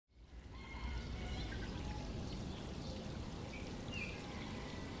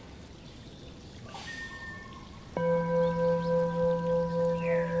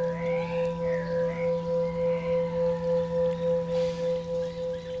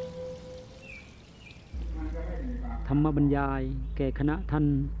รรมบรรยายแก่คณะท่าน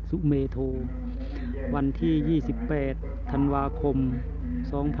สุเมโธวันที่ 28 ธันวาคม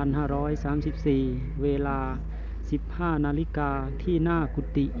 2534 เวลา 15 นาฬิกาที่หน้ากุ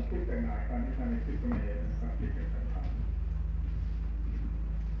ฏิ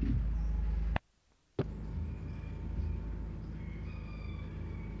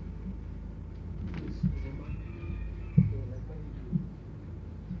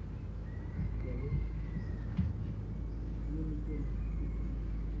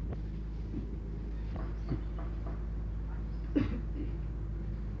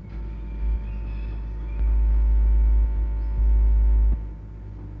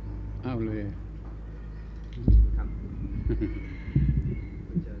เอาเลย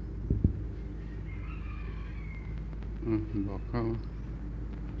บอกเขา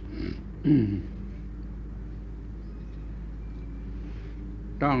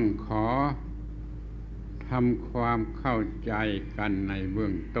ต้องขอทำความเข้าใจกันในเบื้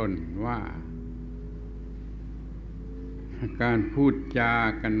องต้นว่าการพูดจา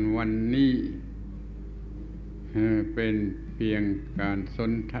กันวันนี้เป็นเพียงการส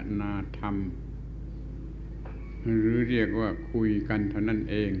นทนาธรรมหรือเรียกว่าคุยกันเท่านั้น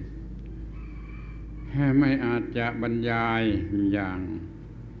เองไม่อาจจะบรรยายอย่าง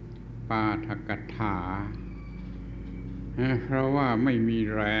ปาฐกถาเพราะว่าไม่มี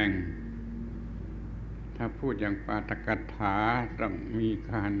แรงถ้าพูดอย่างปาฐกถาต้องมี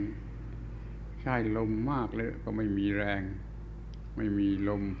การใช้ลมมากเลยก็ไม่มีแรงไม่มีล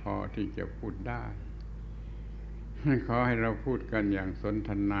มพอที่จะพูดได้ขอให้เราพูดกันอย่างสน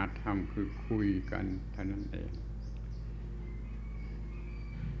ทนาธรรมคือคุยกันเท่านั้นเอง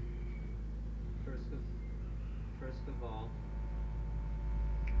First of all,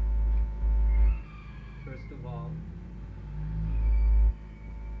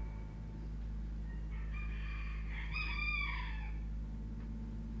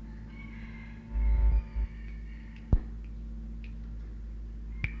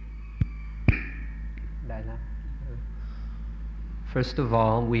 First of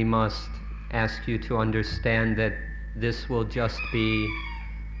all, we must ask you to understand that this will just be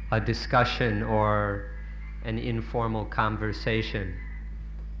a discussion or an informal conversation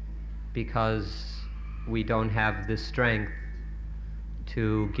because we don't have the strength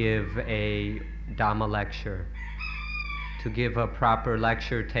to give a Dhamma lecture. To give a proper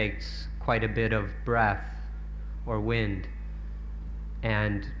lecture takes quite a bit of breath or wind,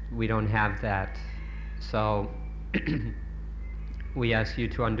 and we don't have that. So we ask you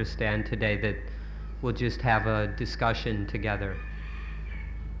to understand today that we'll just have a discussion together.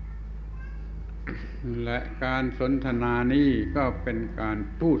 และการสนทนานี้ก็เป็นการ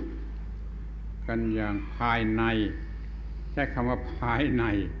พูดกันอย่างภายในใช้คำว่าภายใน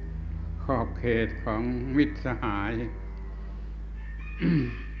ขอบเขตของมิตรสหาย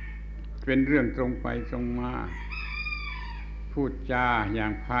เป็นเรื่องตรงไปตรงมาพูดจาอย่า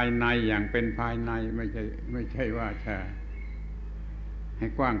งภายในอย่างเป็นภายในไม่ใช่ว่าจะใ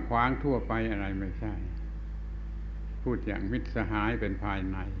ห้กว้างขวางทั่วไปอะไรไม่ใช่พูดอย่างมิตรสหายเป็นภาย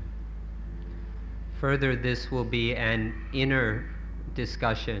ใน Further, this will be an inner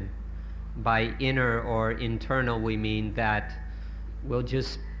discussion. By inner or internal, we mean that we'll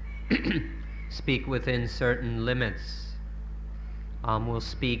just speak within certain limits. We'll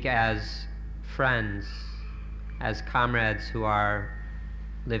speak as friends, as comrades who are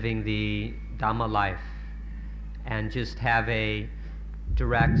living the Dhamma life, and just have a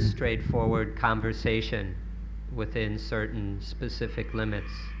direct, straightforward conversation within certain specific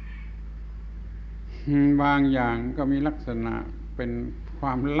limits. บางอย่างก็มีลักษณะเป็นคว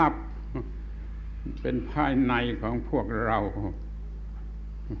ามลับเป็นภายในของพวกเรา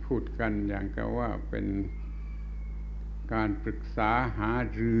พูดกันอย่างกับว่าเป็นการปรึกษาหา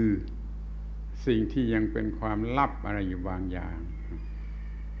รือสิ่งที่ยังเป็นความลับอะไรอยู่บางอย่าง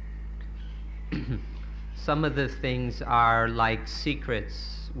Some of the things are like secrets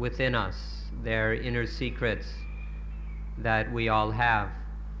within us. They're inner secrets that we all have.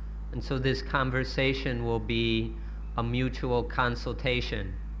 And so this conversation will be a mutual consultation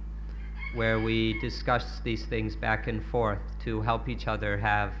where we discuss these things back and forth to help each other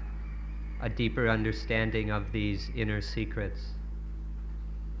have a deeper understanding of these inner secrets.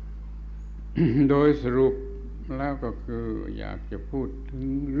 โดยสรุปแล้วก็คืออยากจะพูดถึง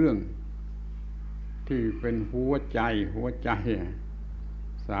เรื่องที่เป็นหัวใจ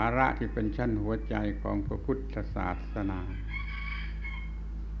สาระที่เป็นชั้นหัวใจของพระพุทธศาสนา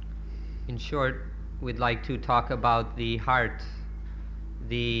In short, we'd like to talk about the heart,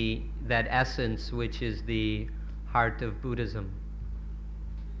 that essence which is the heart of Buddhism.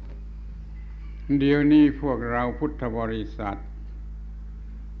 เดี๋ยวนี้พวกเราพุทธบริษัท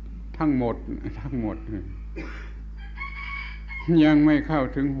ทั้งหมดยังไม่เข้า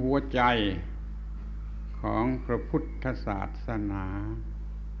ถึงหัวใจของพระพุทธศาสนา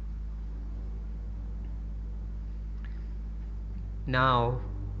Now,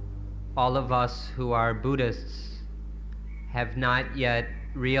 all of us who are Buddhists have not yet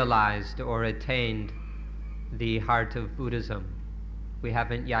realized or attained the heart of Buddhism. We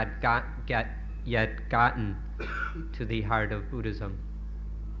haven't yet gotten to the heart of Buddhism.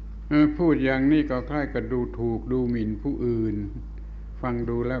 พูดอย่างนี้ก็คล้ายกับดูถูกดูหมิ่นผู้อื่นฟัง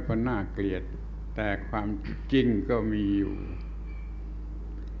ดูแล้วก็น่าเกลียดแต่ความจริงก็มีอยู่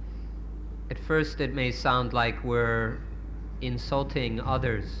At first it may sound like we're insulting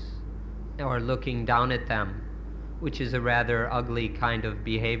others or looking down at them, which is a rather ugly kind of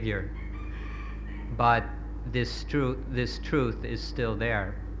behavior. But this truth is still there.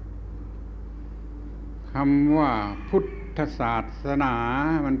 คำว่าพุทธศาสนา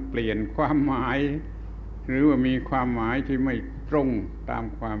มันเปลี่ยนความหมายหรือว่ามีความหมายที่ไม่ตรงตาม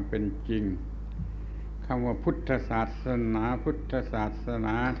ความเป็นจริงคำว่าพุทธศาสน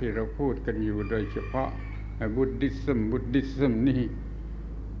าที่เราพูดกันอยู่โดยเฉพาะBuddhism นี่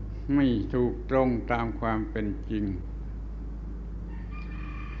ไม่ถูกตรงตามความเป็นจริง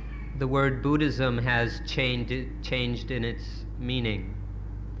The word Buddhism has changed in its meaning.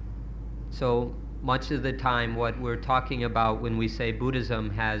 So much of the time what we're talking about when we say Buddhism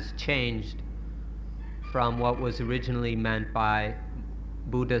has changed from what was originally meant by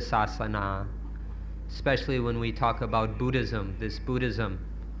Buddhasasana, especially when we talk about Buddhism, this Buddhism.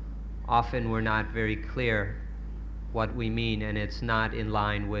 Often we're not very clear what we mean, and it's not in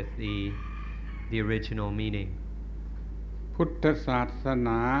line with the original meaning. พุทธศาสน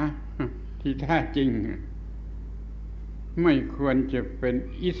าที่แท้จริงไม่ควรจะเป็น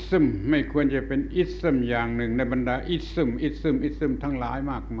อิสมไม่ควรจะเป็นอิสมอย่างหนึ่งในบรรดาอิสมทั้งหลาย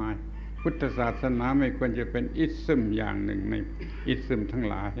มากมายพุทธศาสนาไม่ควรจะเป็นอิสมอย่างหนึ่งในอิสมทั้ง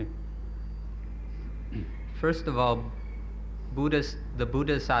หลาย First of all, the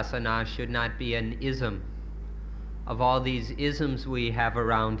Buddhasasana should not be an ism. Of all these isms we have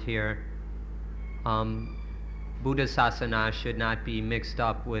around here, Buddhasasana should not be mixed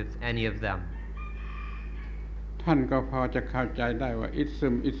up with any of them. ท่านก็พอจะเข้าใจได้ว่าอิส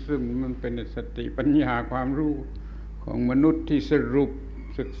มมันเป็นสติปัญญาความรู้ของมนุษย์ที่สรุป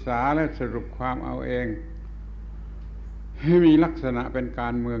ศึกษาและสรุปความเอาเองให้มีลักษณะเป็นกา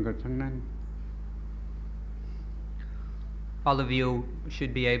รเมืองกันทั้งนั้น All of you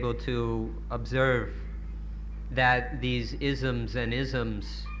should be able to observe that these isms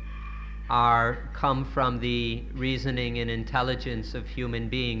come from the reasoning and intelligence of human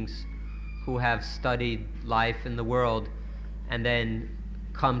beings who have studied life in the world and then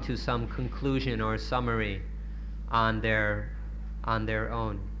come to some conclusion or summary on their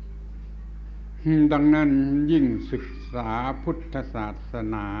own. ดังนั้นยิ่งศึกษาพุทธศาส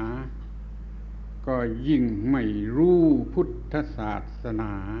นาก็ยิ่งไม่รู้พุทธศาสน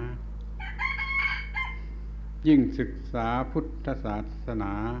ายิ่งศึกษาพุทธศาสน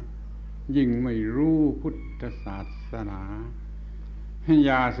ายิ่งไม่รู้พุทธศาสนาอ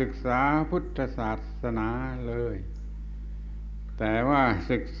ย่าศึกษาพุทธศาสนาเลยแต่ว่า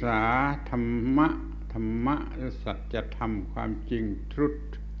ศึกษาธรรมะหรือสัจธรรมความจริง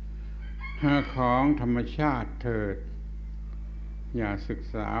truthของธรรมชาติเถิดอย่าศึก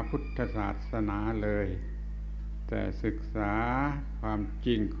ษาพุทธศาสนาเลยแต่ศึกษาความจ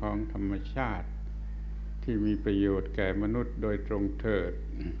ริงของธรรมชาติที่มีประโยชน์แก่มนุษย์โดยตรงเถิด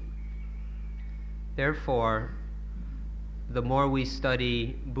Therefore, the more we study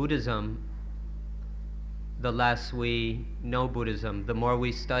Buddhism, the less we know Buddhism. The more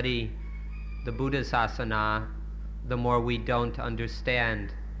we study the Buddhasasana, the more we don't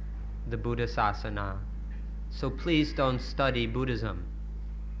understand the Buddhasasana. So please don't study Buddhism.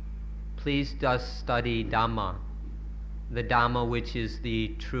 Please just study Dhamma, the Dhamma which is the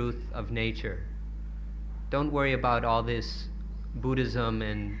truth of nature. Don't worry about all this Buddhism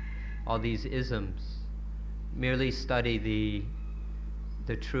and all these isms. Merely study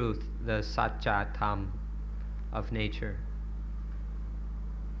the truth, the Satcha Tham of nature.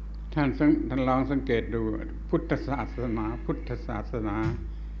 ท่านลองสังเกตดูพุทธศาสนา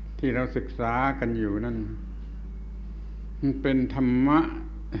ที่เราศึกษากันอยู่นั่นมันเป็นธรรมะ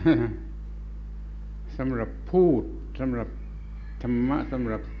สำหรับพูดสำหรับธรรมะสำ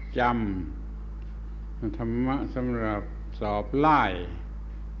หรับจำธรรมะสำหรับสอบไล่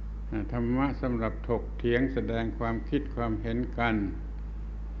ธรรมะสำหรับถกเถียงแสดงความคิดความเห็นกัน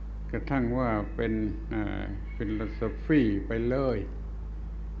กระทั่งว่าเป็นฟิโลโซฟีไปเลย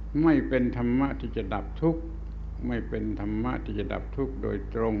ไม่เป็นธรรมะที่จะดับทุกข์ไม่เป็นธรรมะที่จะดับทุกข์โดย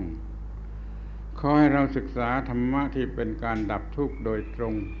ตรงขอให้เราศึกษาธรรมะที่เป็นการดับทุกข์โดยตร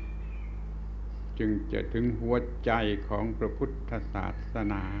งจึงจะถึงหัวใจของพระพุทธศาส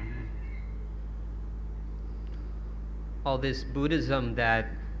นา All this Buddhism that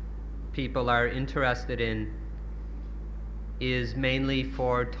people are interested in is mainly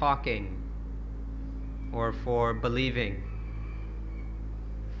for talking or for believing,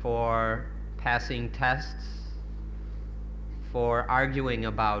 for passing tests, for arguing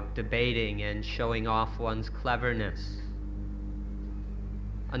about, debating, and showing off one's cleverness,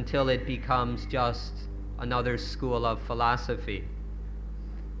 until it becomes just another school of philosophy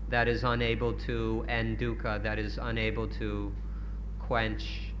that is unable to end dukkha, that is unable to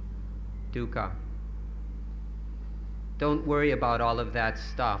quench dukkha. Don't worry about all of that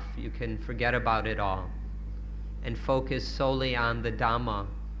stuff. You can forget about it all and focus solely on the Dhamma,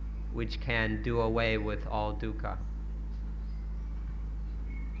 which can do away with all dukkha.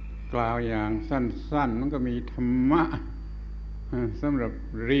 กล่าวอย่างสั้นๆมันก็มีธรรมะสำหรับ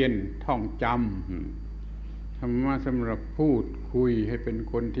เรียนท่องจำธรรมะสำหรับพูดคุยให้เป็น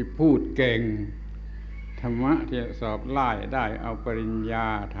คนที่พูดเก่งธรรมะที่สอบไล่ได้เอาปริญญา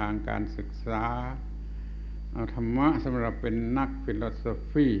ทางการศึกษาเอาธรรมะสำหรับเป็นนักฟิโลโซ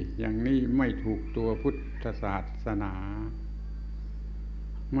ฟีอย่างนี้ไม่ถูกตัวพุทธศาสนา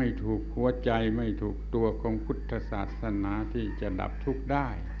ไม่ถูกหัวใจไม่ถูกตัวของพุทธศาสนาที่จะดับทุกข์ได้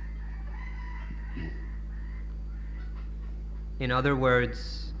In other words,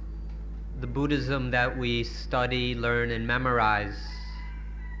 the Buddhism that we study, learn, and memorize,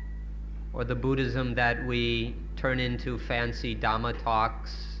 or the Buddhism that we turn into fancy Dhamma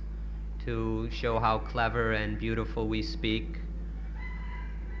talks to show how clever and beautiful we speak,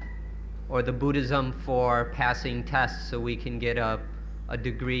 or the Buddhism for passing tests so we can get a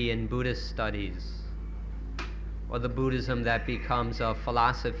degree in Buddhist studies, or the Buddhism that becomes a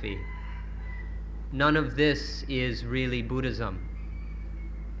philosophy. None of this is really Buddhism.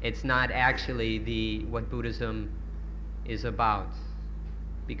 It's not actually what Buddhism is about,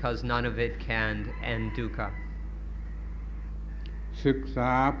 because none of it can end dukkha. ศึกษ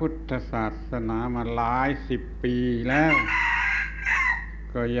าพุทธศาสนามาหลาย10 ปีแล้ว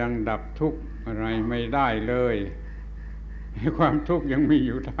ก็ยังดับทุกข์อะไรไม่ได้เลยความทุกข์ยังมีอ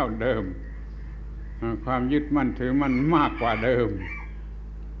ยู่เท่าเดิมความยึดมั่นถือมั่นมากกว่าเดิม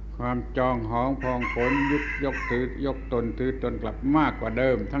ความจองหองพองขนยึดยกถือยกตนถือตนกลับมากกว่าเดิ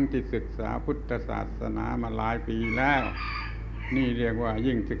มทั้งที่ศึกษาพุทธศาสนามาหลายปีแล้วนี่เรียกว่า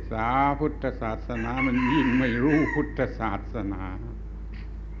ยิ่งศึกษาพุทธศาสนามันยิ่งไม่รู้พุทธศาสนา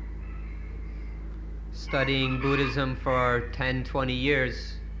Studying Buddhism for 10-20 years,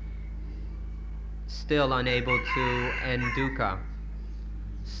 still unable to end dukkha,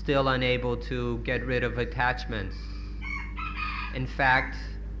 still unable to get rid of attachments. In fact,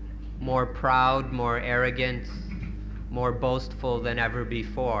 more proud, more arrogant, more boastful than ever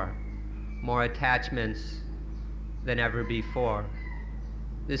before, more attachments than ever before.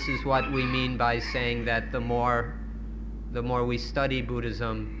 This is what we mean by saying that the more we study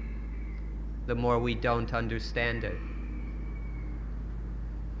Buddhism, the more we don't understand it.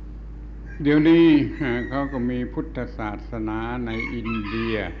 เดี๋ยวนี้เขาก็มีพุทธศาสนาในอินเดี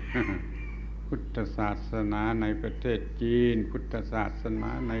ย พุทธศาสนาในประเทศจีนพุทธศาสนา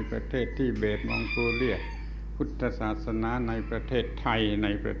ในประเทศทิเบตมองโกเลียพุทธศาสนาในประเทศไทยใน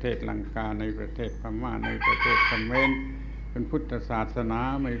ประเทศลังกาในประเทศพม่าในประเทศเขมรเป็นพุทธศาสนา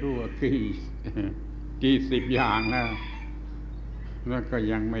ไม่รู้ว่ากี่สิบอย่างแล้วก็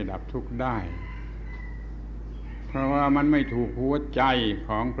ยังไม่ดับทุกข์ได้เพราะว่ามันไม่ถูกหัวใจข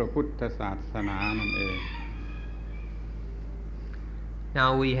องพระพุทธศาสนานั่นเอง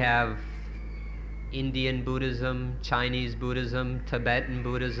Now we have Indian Buddhism, Chinese Buddhism, Tibetan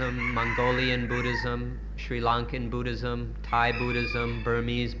Buddhism, Mongolian Buddhism, Sri Lankan Buddhism, Thai Buddhism,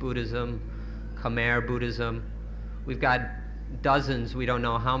 Burmese Buddhism, Khmer Buddhism. We've got dozens, we don't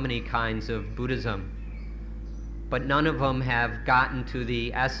know how many kinds of Buddhism. But none of them have gotten to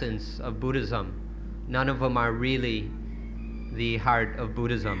the essence of Buddhism. None of them are really the heart of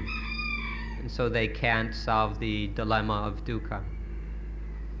Buddhism. And so they can't solve the dilemma of dukkha.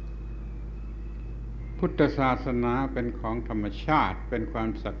 พุทธศาสนาเป็นของธรรมชาติเป็น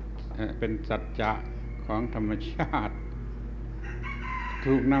เป็นสัจจะของธรรมชาติ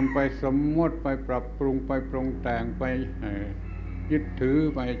ถูกนำไปสมมติไปปรับปรุงไปปรุงแต่งไปยึดถือ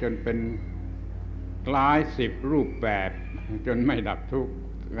ไปจนเป็นหลาย10 รูปแบบจนไม่ดับทุกข์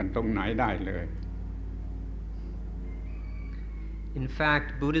กันตรงไหนได้เลย In fact,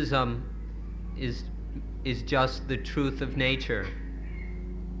 Buddhism is just the truth of nature.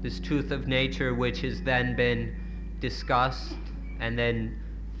 this truth of nature which has then been discussed and then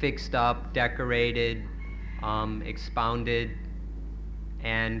fixed up, decorated, expounded,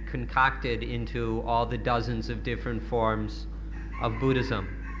 and concocted into all the dozens of different forms of Buddhism,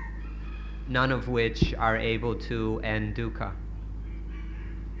 none of which are able to end dukkha.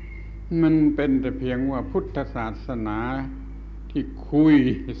 มันเป็นแต่เพียงว่าพุทธศาสนาที่คุย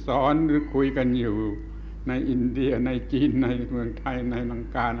สอนหรือคุยกันอยู่ในอินเดียในจีนในเมืองไทยในลัง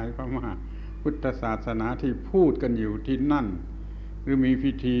กาในพม่าพุทธศาสนาที่พูดกันอยู่ที่นั่นหรือมี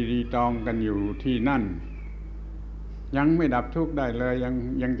พิธีรีตองกันอยู่ที่นั่นยังไม่ดับทุกข์ได้เลย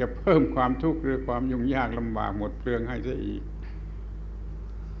ยังจะเพิ่มความทุกข์หรือความยุ่งยากลำบากหมดเปลืองให้ซะอีก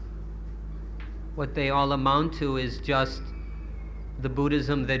What they all amount to is just the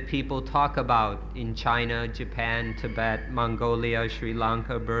Buddhism that people talk about in China, Japan, Tibet, Mongolia, Sri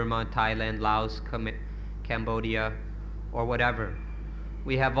Lanka, Burma, Thailand, Laos, Cambodia, or whatever.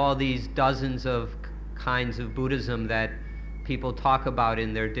 We have all these dozens of kinds of Buddhism that people talk about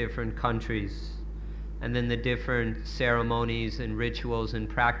in their different countries, and then the different ceremonies and rituals and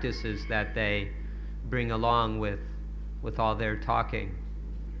practices that they bring along with all their talking.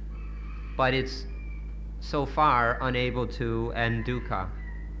 But it's so far unable to end dukkha.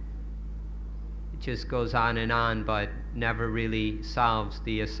 It just goes on, but never really solves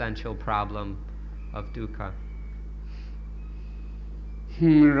the essential problem of dukkha.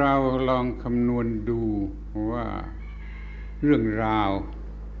 เราลองคำนวณดูว่าเรื่องราว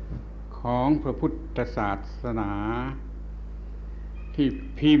ของพระพุทธศาสนาที่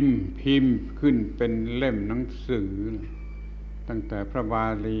พิมพ์ขึ้นเป็นเล่มหนังสือตั้งแต่พระบา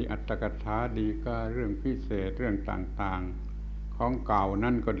ลีอัตถกถาดีกาเรื่องพิเศษเรื่องต่างๆของเก่า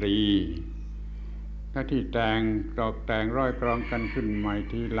นั่นก็ดีถ้าที่แต่งร้อยกรองกันขึ้นใหม่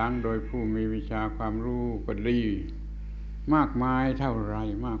ทีหลังโดยผู้มีวิชาความรู้ก็ดีมากมายเท่าไร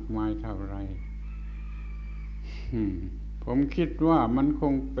ผมคิดว่ามันค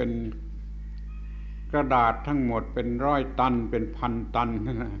งเป็นกระดาษทั้งหมดเป็น100 ตันเป็น1,000 ตันน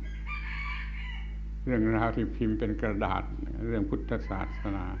ะเรื่องราวที่พิมพ์เป็นกระดาษเรื่องพุทธศาส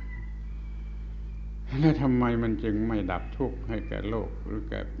นาแล้วทำไมมันจึงไม่ดับทุกข์ให้แก่โลกหรือ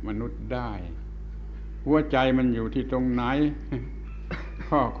แก่มนุษย์ได้หัวใจมันอยู่ที่ตรงไหน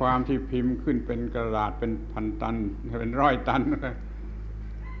ข้อความที่พิมพ์ขึ้นเป็นกระดาษเป็น1,000 ตันเป็น100 ตัน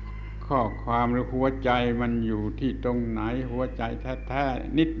ข้อความหรือหัวใจมันอยู่ที่ตรงไหนหัวใจแท้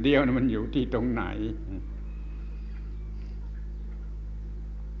ๆนิดเดียวนะมันอยู่ที่ตรงไหน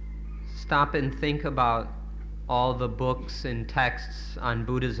Stop and think about all the books and texts on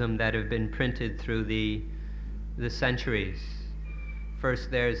Buddhism that have been printed through the centuries. First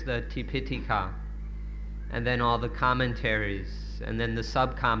there's the Tipitaka, and then all the commentaries, and then the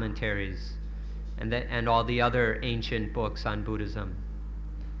sub-commentaries, and all the other ancient books on Buddhism.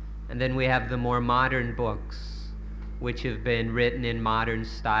 And then we have the more modern books, which have been written in modern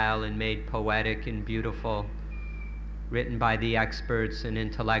style and made poetic and beautiful, written by the experts and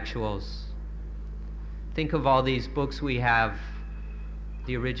intellectuals. Think of all these books we have,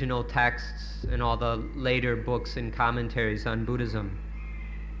 the original texts and all the later books and commentaries on Buddhism.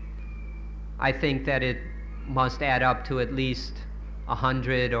 I think that it must add up to at least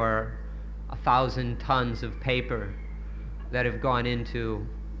 100 or 1,000 tons of paper that have gone into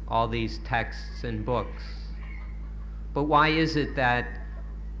all these texts and books. But why is it that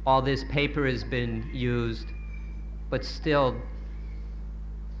all this paper has been used, but still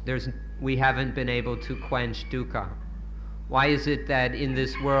we haven't been able to quench dukkha? Why is it that in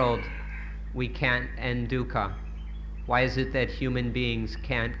this world we can't end dukkha? Why is it that human beings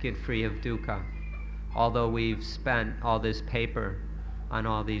can't get free of dukkha, although we've spent all this paper on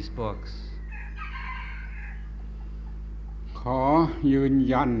all these books? ขอยืน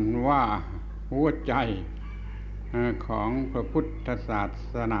ยันว่าหัวใจของพระพุทธศา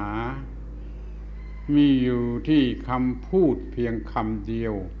สนามีอยู่ที่คำพูดเพียงคำเดีย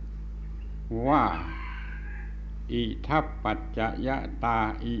วว่าอิทัปปัจจยตา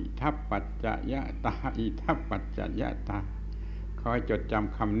อิทัปปัจจยตาอิทัปปัจจยตาขอให้จดจ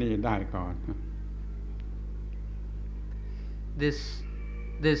ำคำนี้ได้ก่อน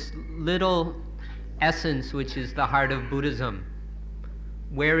This little essence, which is the heart of Buddhism,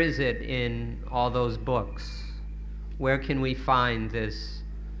 where is it in all those books? Where can we find this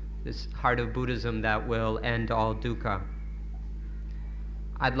heart of Buddhism that will end all dukkha?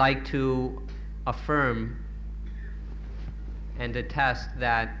 I'd like to affirm and attest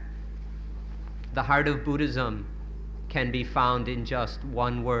that the heart of Buddhism can be found in just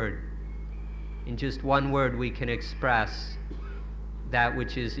one word. In just one word we can express that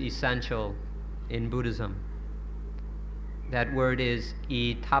which is essential in Buddhism. That word is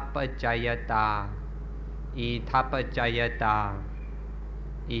Idappaccayatā. Idappaccayatā.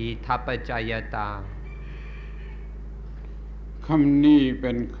 Idappaccayatā. คำนี้เ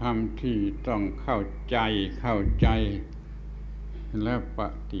ป็นคำที่ต้องเข้าใจและป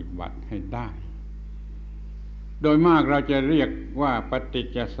ฏิบัติให้ได้โดยมากเราจะเรียกว่าปฏิจ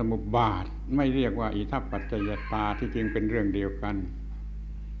จสมุปบาทไม่เรียกว่าอิทัปปัจจยตาที่จริงเป็นเรื่องเดียวกัน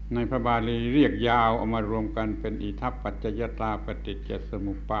ในพระบาลีเรียกยาวเอามารวมกันเป็นอิทัปปัจจยตาปฏิจจส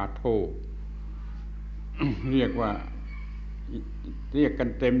มุปบาทโธ เรียกว่าเรียกกัน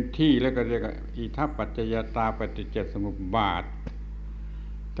เต็มที่แล้วก็เรียกว่าอิทัปปัจจยตาปฏิจจสมุปบาท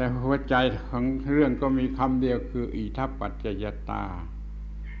แต่หัวใจของเรื่องก็มีคำเดียวคืออิทัปปัจจยตา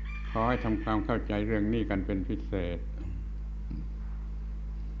ขอให้ทำความเข้าใจเรื่องนี้กันเป็นพิเศษ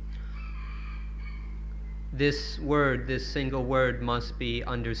This word, this single word must be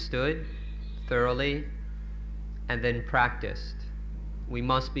understood thoroughly and then practiced. We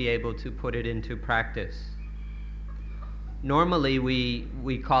must be able to put it into practice. Normally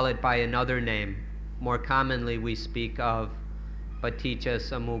we call it by another name. More commonly we speak of paticca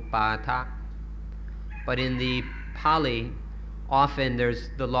samuppāta. But in the Pali, often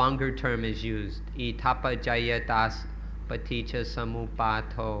the longer term is used. Idappaccayatā paticca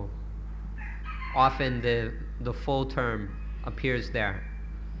samuppāto. Often the full term appears there.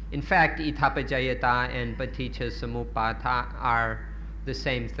 In fact, Idappaccayatā and paticca samuppāta are the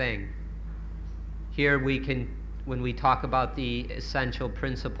same thing. Here when we talk about the essential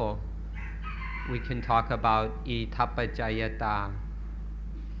principle, we can talk about Idappaccayatā.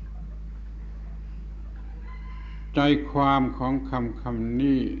 ใจความของคำ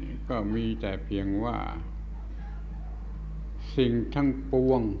นี้ก็มีแต่เพียงว่าสิ่งทั้งป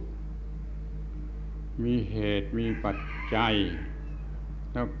วงมีเหตุมีปัจจัย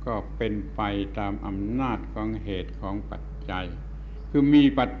แล้วก็เป็นไปตามอำนาจของเหตุของปัจจัยคือมี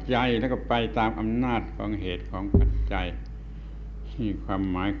ปัจจัยแล้วก็ไปตามอำนาจของเหตุของปัจจัยนี่ความ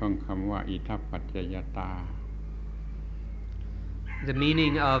หมายของคำว่าอิทัปปัจจยตา The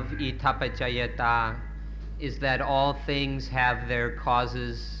meaning of Idappaccayatā is that all things have their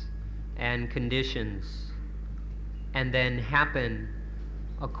causes and conditions and then happen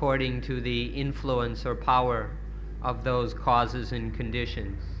according to the influence or power of those causes and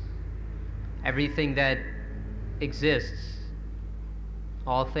conditions. Everything that exists,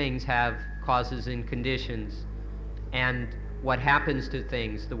 all things have causes and conditions, and what happens to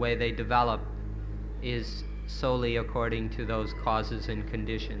things, the way they develop, is solely according to those causes and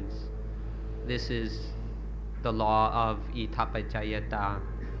conditions. This is the law of Idappaccayatā.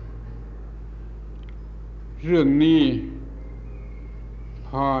 เรื่องนี้พ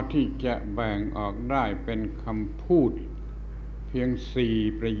อที่จะแบ่งออกได้เป็นคำพูดเพียง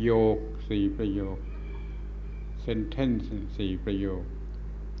4 ประโยค sentence 4 ประโยค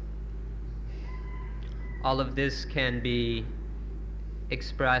All of this can be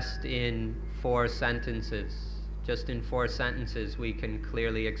expressed in 4 sentences. Just in 4 sentences we can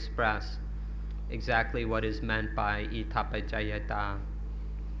clearly express exactly what is meant by Idappaccayatā.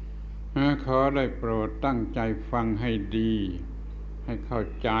 ขอได้โปรดตั้งใจฟังให้ดีให้เข้า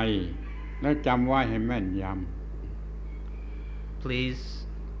ใจและจำไว้ให้แม่นยำ Please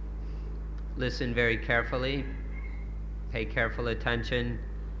listen very carefully, pay careful attention,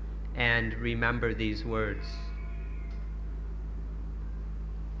 and remember these words.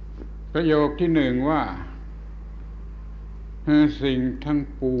 ประโยคที่ 1ว่าสิ่งทั้ง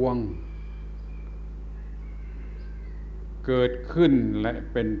ปวงเกิดขึ้นและ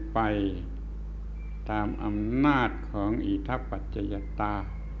เป็นไปตามอำนาจของอิทัปปัจจยตา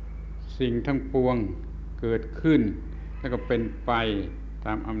สิ่งทั้งปวงเกิดขึ้นแล้วก็เป็นไปต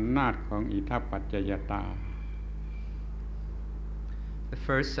ามอำนาจของอิทัปปัจจยตา The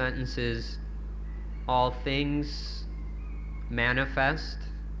first sentence is all things manifest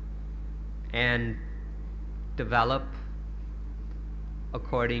and develop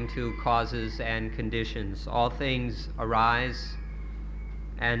according to causes and conditions. All things arise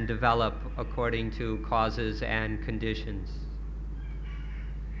and develop according to causes and conditions.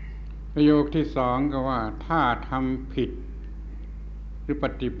 ประโยคที่ 2ก็ว่าถ้าทำผิดหรือป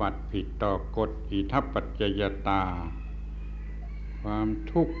ฏิบัติผิดต่อกฎอิทัปปัจจยตาความ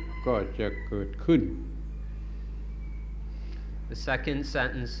ทุกข์ก็จะเกิดขึ้น The second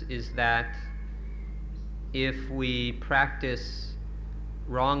sentence is that if we practice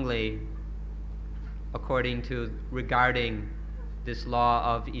wrongly regarding this law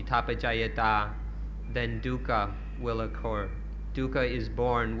of Idappaccayatā, then dukkha will occur. Dukkha is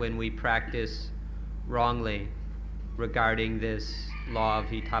born when we practice wrongly regarding this law of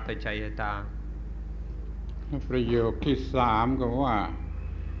Idappaccayatā. ประโยคที่3ก็ว่า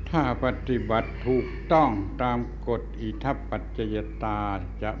ถ้าปฏิบัติถูกต้องตามกฎอิทัปปัจจยตา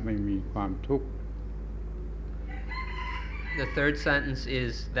จะไม่มีความทุกข์ The third sentence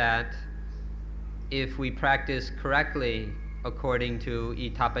is that if we practice correctly according to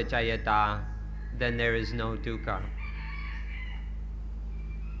Idappaccayatā, then there is no dukkha.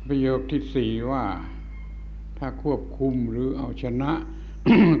 ประโยคที่4ว่าถ้าควบคุมหรือเอาชนะ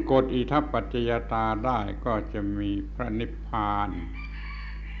กฎอิทัปปัจจยตาได้ก็จะมีพระนิพพาน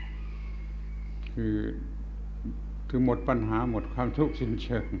คือหมดปัญหาหมดความทุกข์สิ้นเ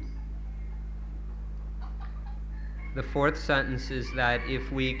ชิง The fourth sentence is that if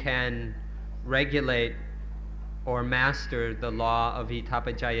we can regulate or master the law of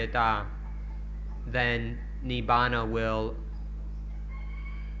Idappaccayatā, then Nibbana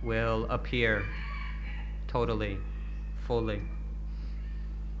will appear totally, fully.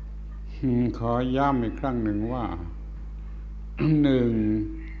 ขอย้ำอีกครั้งหนึ่งว่า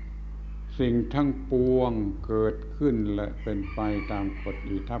 1. สิ่งทั้งปวงเกิดขึ้นและเป็นไปตามกฎ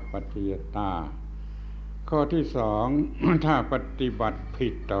อิทัปปัจจยตาข้อที่ 2 ถ้าปฏิบัติผิ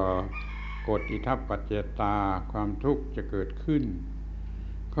ดต่อกฎอิทัปปัจจยตาความทุกข์จะเกิดขึ้น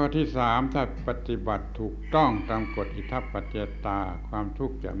ข้อที่ 3 ถ้าปฏิบัติถูกต้องตามกฎอิทัปปัจจยตาความทุก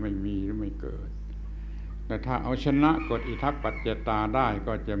ข์จะไม่มีหรือไม่เกิดแต่ถ้าเอาชนะกฎอิทัปปัจจยตาได้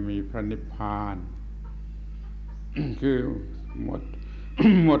ก็จะมีพระนิพพาน คือห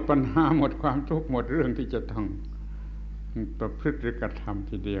มดปัญหาหมดความทุกข์หมดเรื่องที่จะต้องประพฤติหรือกระทำ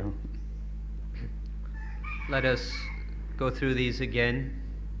ทีเดียว Let us go through these again.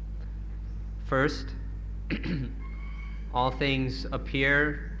 First, all things appear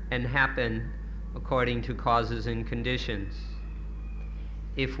and happen according to causes and conditions.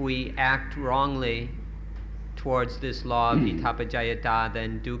 If we act wrongly towards this law of Idappaccayatā,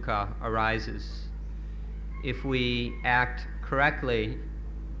 then dukkha arises. If we act correctly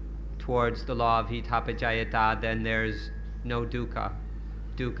towards the law of Idappaccayatā, then there's no dukkha.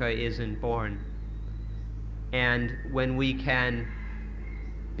 Dukkha isn't born. And when we can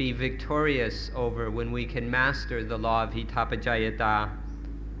be victorious over, when we can master the law of Idappaccayatā,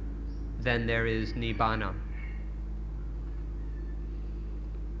 then there is Nibbana.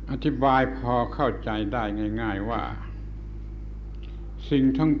 อธิบายพอเข้าใจได้ง่ายๆว่าสิ่ง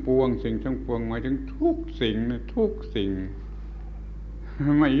ทั้งปวงหมายถึงทุกสิ่ง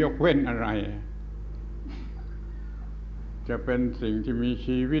ไม่ยกเว้นอะไรจะเป็นสิ่งที่มี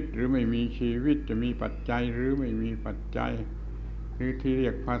ชีวิตหรือไม่มีชีวิตจะมีปัจจัยหรือไม่มีปัจจัยหรือที่เรี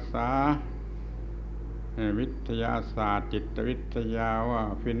ยกภาษาวิทยาศาสตร์จิตวิทยาว่า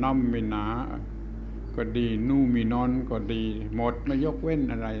ฟีนอมินาก็ดีนูมินอนก็ดีหมดไม่ยกเว้น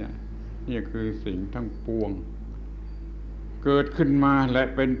อะไรนะนี่คือสิ่งทั้งปวงเกิดขึ้นมาและ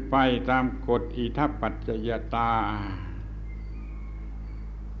เป็นไปตามกฎอิทัปปัจจยตา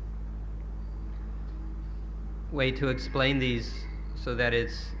Way to explain these so that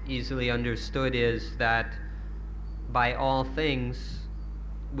it's easily understood is that by all things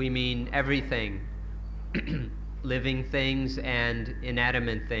we mean everything, living things and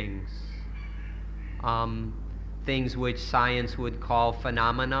inanimate things. Things which science would call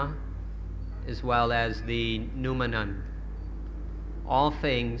phenomena, as well as the noumenon. All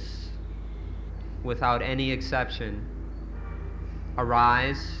things, without any exception,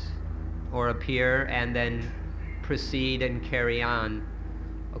 arise or appear and then proceed and carry on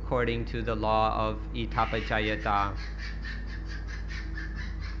according to the law of Idappaccayatā.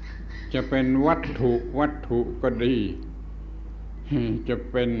 จะเป็นวัตถุก็ดีจะ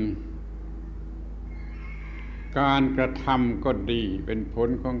เป็นการกระทำก็ดีเป็นผล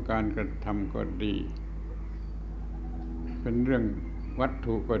ของการกระทำก็ดีเป็นเรื่องวัต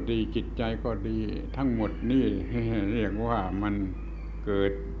ถุก็ดีจิตใจก็ดีทั้งหมดนี่เรียกว่ามันเกิ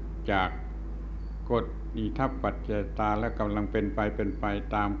ดจากกฎอิทัปปัจจยตาและกำลังเป็นไป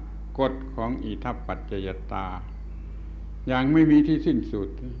ตามกฎของอิทัปปัจจยตาอย่างไม่มีที่สิ้นสุด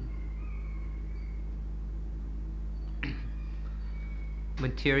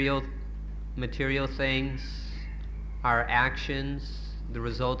Material things, our actions, the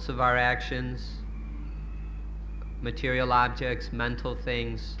results of our actions, material objects, mental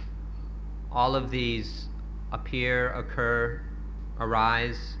things, all of these appear, occur,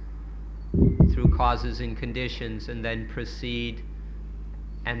 arise through causes and conditions and then proceed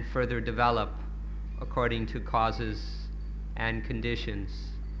and further develop according to causes and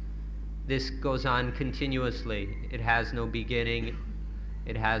conditions. This goes on continuously. It has no beginning,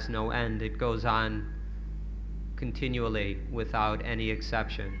 it has no end. It goes on continually without any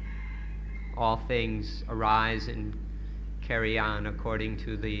exception. All things arise and carry on according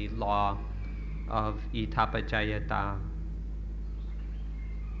to the law of Idappaccayatā.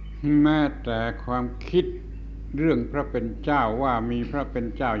 แม้แต่ความคิดเรื่องพระเป็นเจ้าว่ามีพระเป็น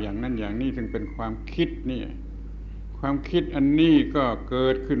เจ้าอย่างนั้นอย่างนี้ซึ่งเป็นความคิดนี่ความคิดอันนี้ก็เกิ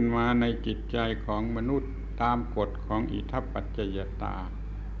ดขึ้นมาในจิตใจของมนุษย์ตามกฎของอิทัปปัจจยตา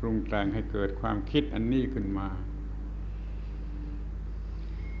ปรุงแต่งให้เกิดความคิดอันนี้ขึ้นมา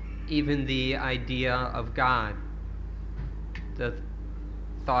Even the idea of God, the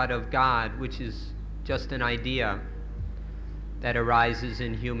thought of God, which is just an idea that arises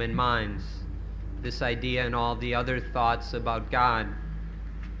in human minds, this idea and all the other thoughts about God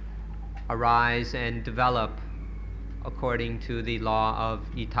arise and develop according to the law of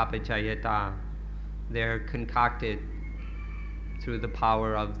Idappaccayatā. They're concocted through the power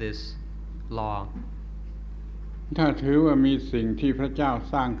of this law. ถ้าถือว่ามีสิ่งที่พระเจ้า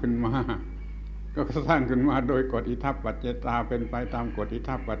สร้างขึ้นมาก็สร้างขึ้นมาโดยกฎอิทัปปัจจยตาเป็นไปตามกฎอิ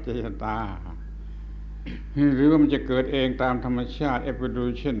ทัปปัจจยตาหรือว่ามันจะเกิดเองตามธรรมชาติ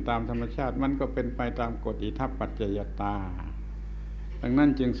evolution ตามธรรมชาติมันก็เป็นไปตามกฎอิทัปปัจจยตาดังนั้น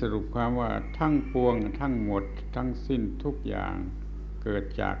จึงสรุปความว่าทั้งปวงทั้งหมดทั้งสิ้นทุกอย่างเกิด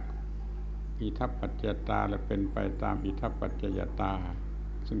จากอิทัปปัจจยตาและเป็นไปตามอิทัปปัจจยตา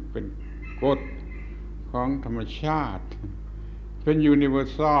ซึ่งเป็นกฎของธรรมชาติเป็น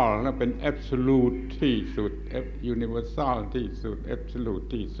universal และเป็น absolute ที่สุด universal ที่สุด absolute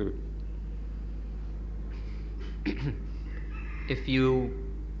ที่สุดIf you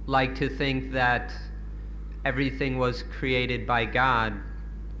like to think that everything was created by God,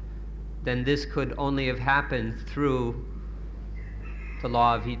 then this could only have happened through the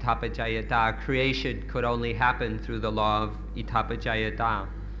law of Idappaccayatā. Creation could only happen through the law of Idappaccayatā.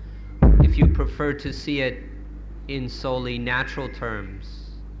 If you prefer to see it in solely natural terms,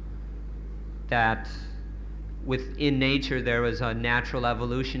 that within nature there was a natural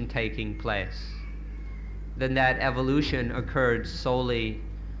evolution taking place, then that evolution occurred solely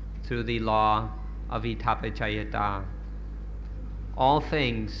through the law of Idappaccayatā. All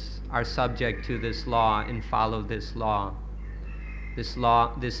things are subject to this law and follow this law.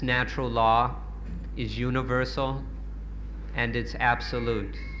 This natural law is universal and it's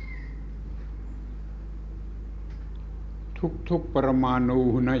absolute. ทุกปรมาณู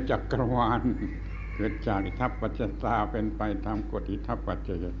ในจักรวาลเกิดจากอิทัปปัจจยตาเป็นไปตามกฎอิทัปปัจจ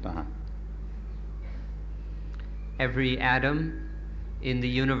ยตา Every atom in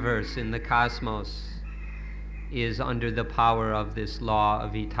the universe, in the cosmos, is under the power of this law of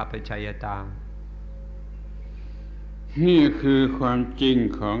Idappaccayatā. นี่คือความจริง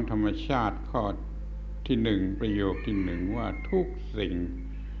ของธรรมชาติข้อที่หนึ่งประโยคที่หนึ่งว่าทุกสิ่ง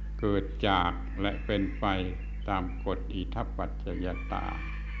เกิดจากและเป็นไปตามกฎอิทัปปัจจยตา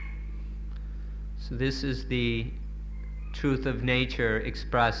So this is the truth of nature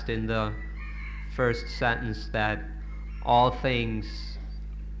expressed in the first sentence, that all things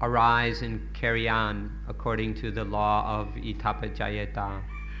arise and carry on according to the law of Idappaccayatā.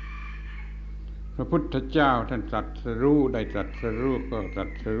 พระพุทธเจ้าท่านตรัสรู้ได้ตรัสรู้ก็ตรั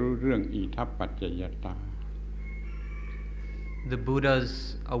สรู้เรื่องอิทัปปัจจยตา The Buddha's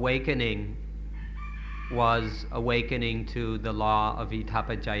awakening was awakening to the law of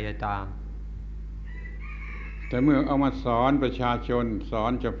Idappaccayatā. แต่เมื่อเอามาสอนประชาชนสอ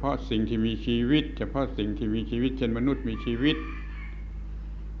นเฉพาะสิ่งที่มีชีวิตเฉพาะสิ่งที่มีชีวิตเช่นมนุษย์มีชีวิต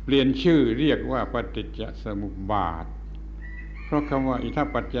เปลี่ยนชื่อเรียกว่าปฏิจจสมุปบาทเพราะคำว่าอิทัป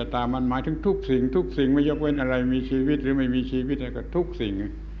ปัจจยตามันหมายถึงทุกสิ่งไม่ยกเว้นอะไรมีชีวิตหรือไม่มีชีวิตก็ทุกสิ่ง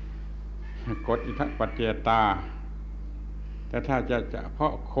กฎอิทัปปัจจยตาแต่ถ้าจะเฉพา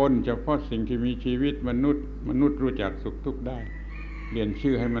ะคนเฉพาะสิ่งที่มีชีวิตมนุษย์รู้จักสุขทุกข์ได้เปลี่ยน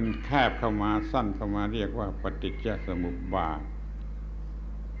ชื่อให้มันแคบเข้ามาสั้นเข้ามาเรียกว่าปฏิจจสมุปบาท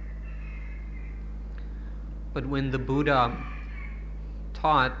But when the Buddha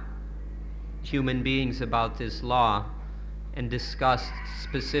taught human beings about this law and discussed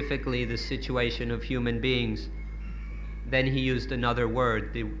specifically the situation of human beings, then he used another word,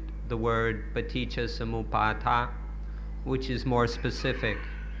 the word paticca samuppada, which is more specific.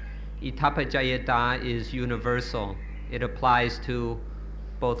 Idappaccayatā is universal. It applies to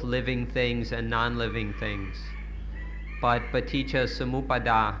both living things and non-living things. But paticca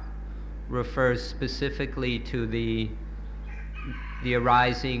samuppada refers specifically to the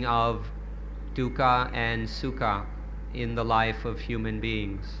arising of dukkha and sukha in the life of human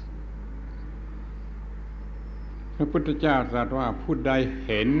beings. พระพุทธเจ้าตรัสว่าผู้ใดเ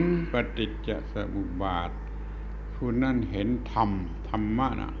ห็นปฏิจจสมุปบาทผู้นั้นเห็นธรรมะ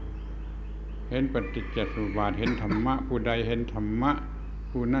นะเห็นปฏิจจสมุปบาทเห็นธรรมะผู้ใดเห็นธรรมะ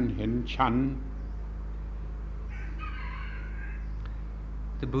ผู้นั้นเห็นฉัน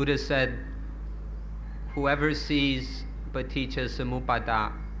The Buddha said, whoever sees paticca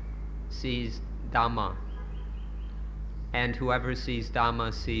samuppada sees Dhamma, and whoever sees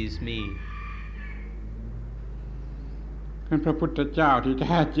Dhamma sees me. พระพุทธเจ้าที่แ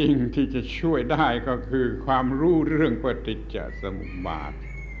ท้จริงที่จะช่วยได้ก็คือความรู้เรื่องปฏิจจสมุปบาท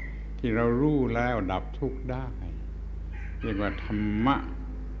ที่เรารู้แล้วดับทุกข์ได้เรียกว่าธรร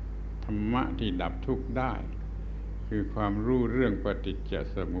มะที่ดับทุกข์ได้คือความรู้เรื่องปฏิจจ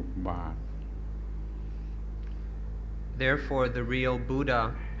สมุปบาท Therefore, the real Buddha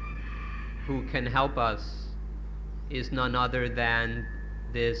who can help us is none other than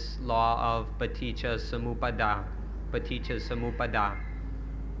this law of paticca samuppada,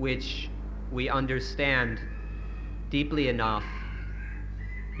 which we understand deeply enough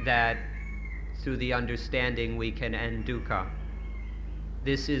that through the understanding we can end dukkha.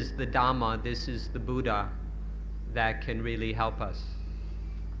 This is the Dhamma, this is the Buddha that can really help us.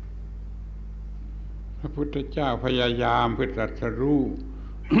 พระพุทธเจ้าพยายามเพื่อตรัสรู้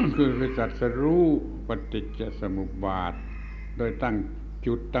คือเพื่อตรัสรู้ปฏิจจสมุปบาทโดยตั้ง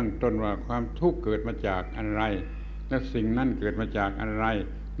จุดตั้งต้นว่าความทุกข์เกิดมาจากอะไรและสิ่งนั้นเกิดมาจากอะไร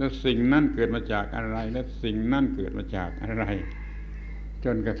และสิ่งนั้นเกิดมาจากอะไรและสิ่งนั้นเกิดมาจากอะไรจ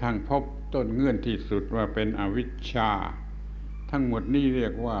นกระทั่งพบต้นเงื่อนที่สุดว่าเป็นอวิชชาทั้งหมดนี้เรีย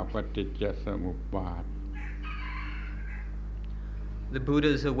กว่าปฏิจจสมุปบาท The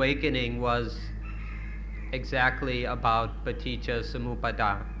Buddha's awakening was exactly about paticca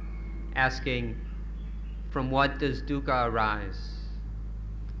samuppada, asking from what does dukkha arise,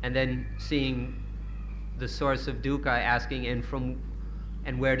 and then seeing the source of dukkha, asking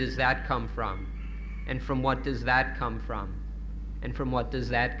and where does that come from, and from what does that come from, and from what does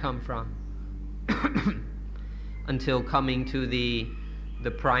that come from, until coming to the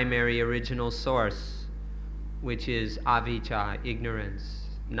primary original source, which is avijja, ignorance,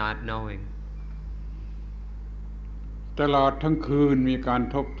 not knowing. ตลอดทั้งคืนมีการ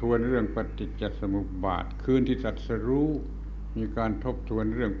ทบทวนเรื่องปฏิจจสมุปบาทคืนที่ตรัสรู้มีการทบทวน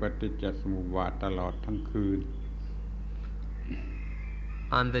เรื่องปฏิจจสมุปบาทตลอดทั้งคืน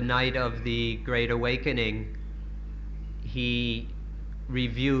On the night of the Great Awakening, he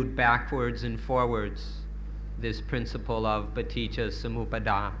reviewed backwards and forwards this principle of paticca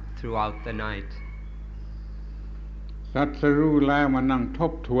samuppada throughout the night. ตรัสรู้แล้วมานั่งท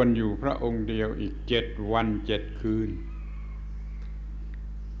บทวนอยู่พระองค์เดียวอีก7 วัน 7 คืน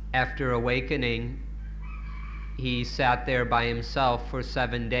After awakening, he sat there by himself for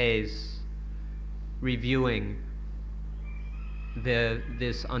 7 days, reviewing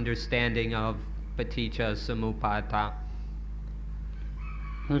this understanding of paticca samuppada.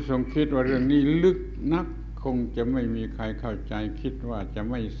 พระทรงคิดว่าเรื่องนี้ลึกนักคงจะไม่มีใครเข้าใจคิดว่าจะ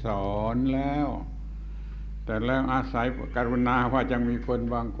ไม่สอนแล้วแต่แล้วอาศัยกรุณาว่ายังมีคน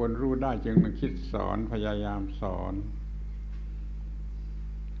บางคนรู้ได้จึงมาคิดสอนพยายามสอน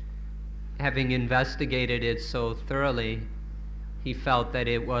Having investigated it so thoroughly, he felt that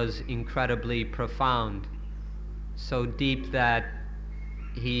it was incredibly profound, so deep that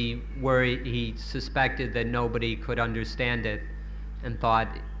he suspected that nobody could understand it and thought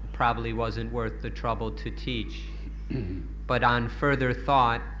it probably wasn't worth the trouble to teach. But on further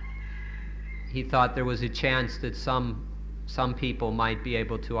thought, he thought there was a chance that some people might be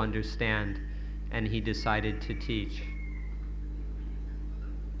able to understand, and he decided to teach.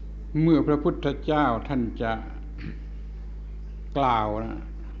 เมื่อพระพุทธเจ้าท่านจะกล่าวนะ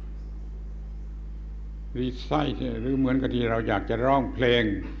รีไซต์หรือเหมือนกับที่เราอยากจะร้องเพลง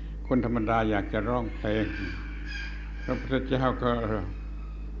คนธรรมดาอยากจะร้องเพลงพระพุทธเจ้าก็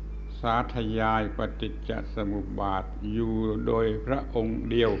สาธยายปฏิจจสมุปบาทอยู่โดยพระองค์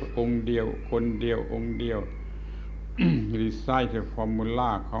เดียวคนเดียวองค์เดียว รีไซต์ฟอร์มูล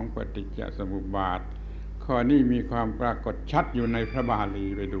าของปฏิจจสมุปบาทข้อนี้มีความปรากฏชัดอยู่ในพระบาลี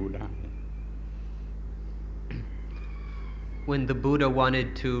ไปดูได้ When the Buddha wanted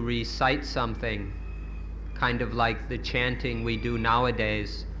to recite something, kind of like the chanting we do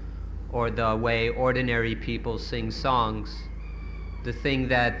nowadays, or the way ordinary people sing songs, the thing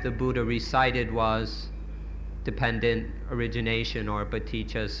that the Buddha recited was dependent origination or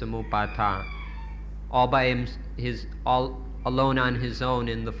paticca samuppada. All by all alone on his own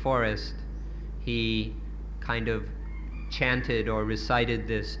in the forest, he kind of chanted or recited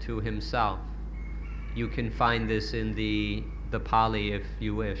this to himself. You can find this in the Pali if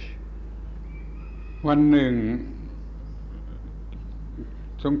you wish. วันหนึ่ง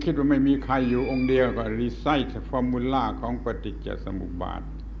ทรงคิดว่าไม่มีใครอยู่องค์เดียวก็รีไซต์ฟอร์มูลาของปฏิจจสมุปบาท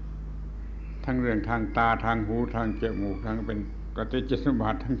ทั้งเรื่องทางตาทางหูทางจมูกทางเป็นปฏิจจสมุปบา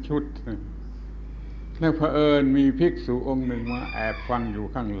ททั้งชุดแล้วเผอิญมีภิกษุองค์หนึ่งมาแอบฟังอยู่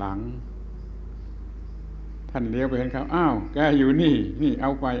ข้างหลัง ท่านเลี้ยวไปเห็นเขาอ้าวแกอยู่นี่เอ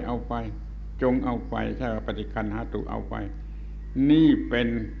าไปจงเอาไปใช่ว่าปฏิคันหาตุเอาไปนี่เป็น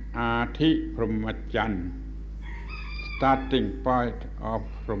อาธิพรหมจรรย์ starting point of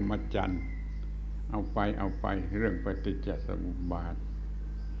พรหมจรรย์เอาไปเรื่องปฏิจจสมุปบาท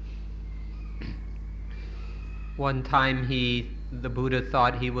One time the Buddha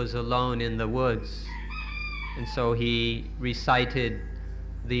thought he was alone in the woods, and so he recited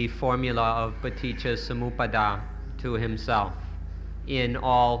the formula of paticca samuppada to himself in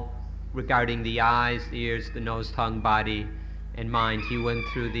all regarding the eyes, the ears, the nose, tongue, body, and mind. He went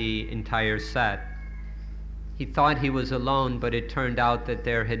through the entire set. He thought he was alone, but it turned out that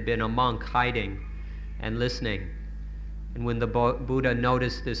there had been a monk hiding and listening. And when the Buddha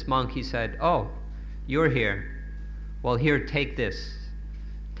noticed this monk, he said, "Oh, you're here. Well, here, take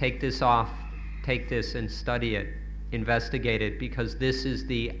this off, take this and study it, investigate it, because this is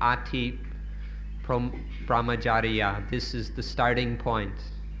the ati brahmacharya. This is the starting point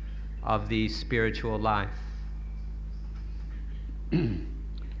of the spiritual life."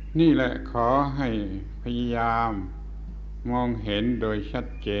 นี่แหละขอให้พยายามมองเห็นโดยชัด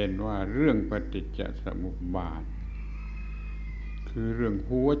เจนว่าเรื่องปฏิจจสมุปบาทคือเรื่อง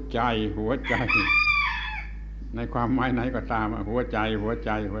หัวใจในความหมายไหนก็ตามหัวใจ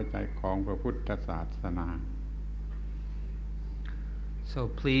ของพระพุทธศาสนา So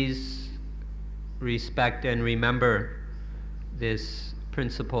please respect and remember this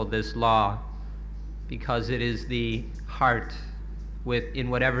principle, this law, because it is the heart, in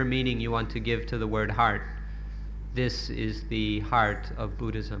whatever meaning you want to give to the word heart. This is the heart of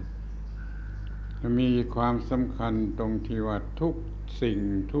Buddhism. มีความสำคัญตรงที่ว่าทุก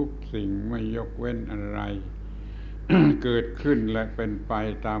สิ่งไม่ยกเว้นอะไร เกิดขึ้นและเป็นไป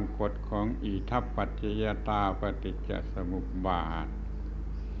ตามกฎของอิทัปปัจจยตาปฏิจจสมุปบาท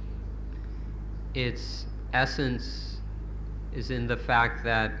Its essence is in the fact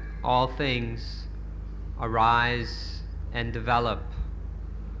that all things arise and develop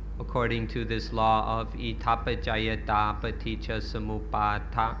according to this law of Idappaccayatā paticca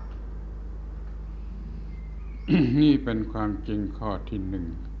samuppada. นี่เป็นความจริงข้อที่หนึ่ง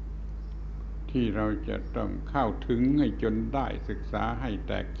ที่เราจะต้องเข้าถึงให้จนได้ศึกษาให้แ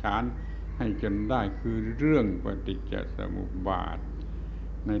ตกฉานให้จนได้คือเรื่องปฏิจจสมุปบาท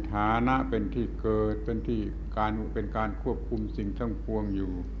ในฐานะเป็นที่เกิดเป็นการควบคุมสิ่งทั้งปวงอ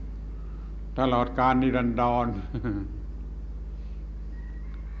ยู่ตลอดกาลนิรันดร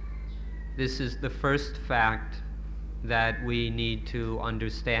This is the first fact that we need to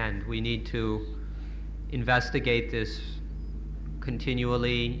understand. We need to investigate this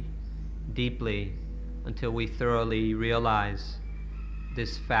continually, deeply, until we thoroughly realize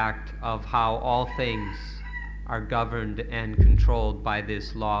this fact of how all things are governed and controlled by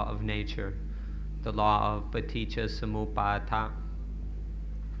this law of nature, the law of paticca samuppada.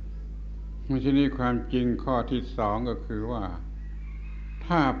 ไม่ใช่นี่ความจริงข้อที่สองก็คือว่า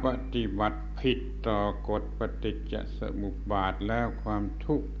ถ้าปฏิบัติผิดต่อกฎปฏิจจสมุปบาทแล้วความ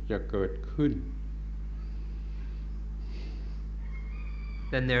ทุกข์จะเกิดขึ้น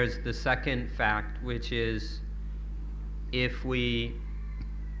Then there's the second fact, which is if we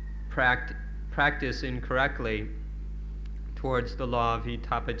practice incorrectly towards the law of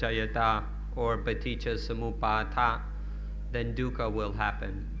Idappaccayatā or paticca samuppada, then dukkha will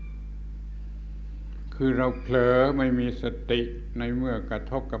happen. คือเราเผลอไม่มีสติในเมื่อกระ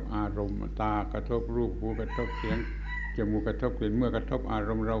ทบกับอารมณ์ตากระทบรูปหูกระทบเสียงจมูกกระทบกลิ่นเมื่อกระทบอาร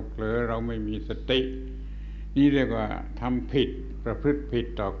มณ์เราเผลอเราไม่มีสตินี่เรียกว่าทำผิดประพฤติผิด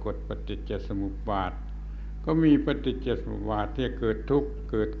ต่อกฎปฏิจจสมุปบาทก็มีปฏิจจสมุปบาทที่เกิดทุกข์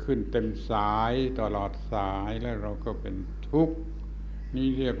เกิดขึ้นเต็มสายตลอดสายแล้วเราก็เป็นทุกข์นี่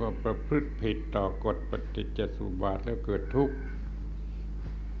เรียกว่าประพฤติผิดต่อกฎปฏิจจสมุปบาทแล้วเกิดทุกข์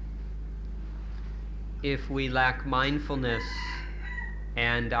If we lack mindfulness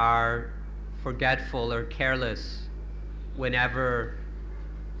and are forgetful or careless whenever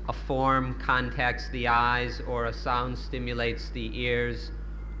a form contacts the eyes or a sound stimulates the ears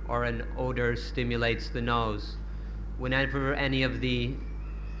or an odor stimulates the nose, whenever any of the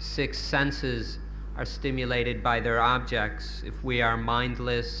six senses are stimulated by their objects, if we are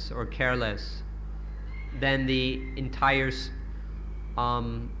mindless or careless, then the entire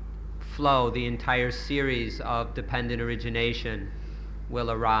flow, the entire series of dependent origination will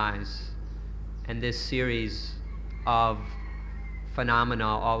arise. And this series of phenomena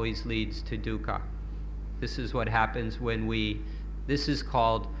always leads to dukkha. This is what happens when this is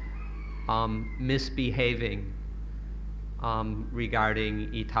called misbehaving regarding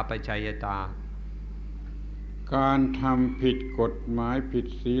Idappaccayatā. การทำผิดกฎหมายผิด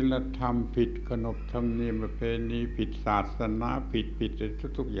ศีลธรรมผิดขนบธรรมเนียมประเพณีผิดศาสนาผิด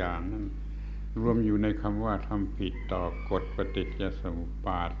ทุกอย่างนั้นรวมอยู่ในคำว่าทำผิดต่อกฎปฏิจจสมุปบ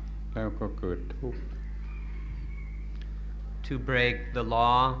าทแล้วก็เกิดทุกข์ To break the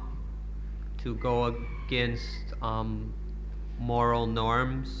law, to go against moral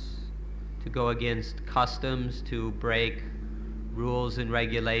norms, to go against customs, to break rules and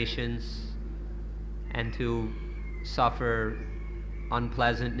regulations, and to suffer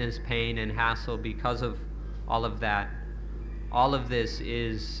unpleasantness, pain, and hassle because of all of that. All of this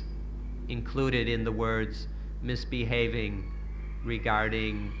is included in the words misbehaving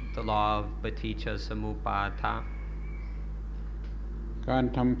regarding the law of paticca samuppada. การ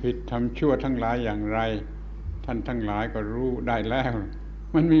ทำผิดทำชั่วทั้งหลายอย่างไรท่านทั้งหลายก็รู้ได้แล้ว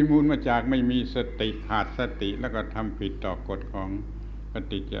มันมีมูลมาจากไม่มีสติขาดสติแล้วก็ทำผิดต่อกฎของป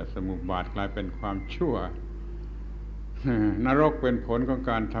ฏิจจสมุปบาทกลายเป็นความชั่วนรกเป็นผลของ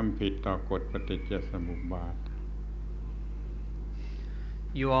การทำผิดต่อกฎปฏิจจสมุปบาท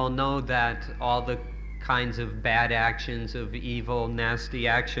You all know that all the kinds of bad actions, of evil, nasty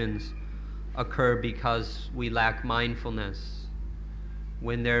actions occur because we lack mindfulness.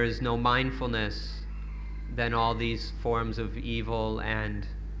 When there is no mindfulness, then all these forms of evil and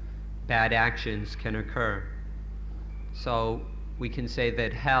bad actions can occur. So we can say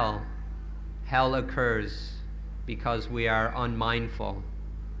that hell occurs because we are unmindful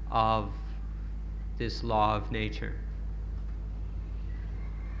of this law of nature.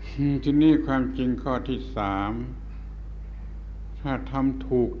 ที่นี่ความจริงข้อที่สามถ้าทำ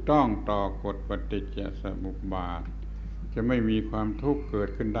ถูกต้องต่อกฎปฏิจจสมุปบาทจะไม่มีความทุกข์เกิด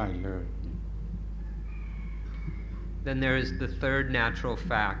ขึ้นได้เลย Then there is the third natural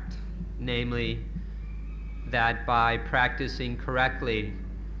fact, namely that by practicing correctly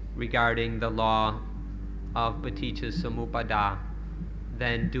regarding the law of paticca samuppada,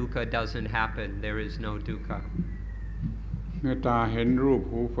 then dukkha doesn't happen. There is no dukkha. เมื่อตาเห็นรูป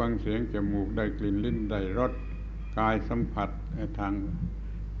หูฟังเสียงจมูกได้กลิ่นลิ้นได้รสกายสัมผัสทาง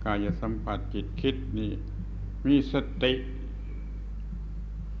กายสัมผัสจิตคิดนี่มีสติ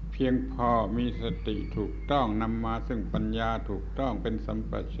เพียงพอมีสติถูกต้องนำมาซึ่งปัญญาถูกต้องเป็นสัม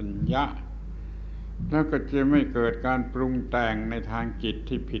ปชัญญะแล้วก็จะไม่เกิดการปรุงแต่งในทางจิต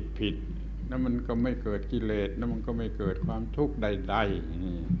ที่ผิดแล้วมันก็ไม่เกิดกิเลสแล้วมันก็ไม่เกิดความทุกข์ใดๆ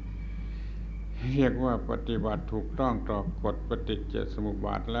นี่เรียกว่าปฏิบัติถูกต้องต่อกฎปฏิจจสมุปบ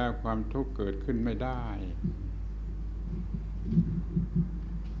าทแล้วความทุกข์เกิดขึ้นไม่ได้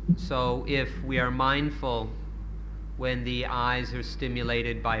So if we are mindful when the eyes are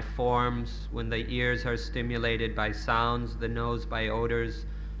stimulated by forms, when the ears are stimulated by sounds, the nose by odors,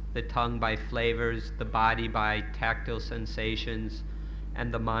 the tongue by flavors, the body by tactile sensations, and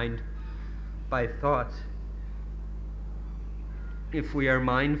the mind by thoughts. If we are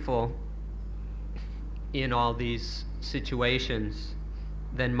mindful in all these situations,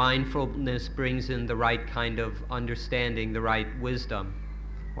 then mindfulness brings in the right kind of understanding, the right wisdom,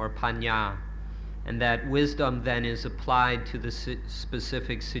 or panya. And that wisdom then is applied to the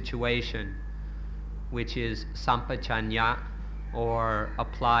specific situation, which is sampachanya, or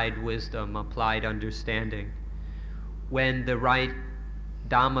applied wisdom, applied understanding. When the right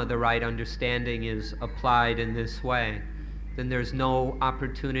Dhamma, the right understanding is applied in this way, then there's no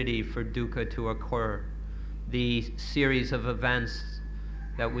opportunity for dukkha to occur. The series of events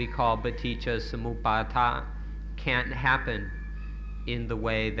that we call paticca samuppada can't happen in the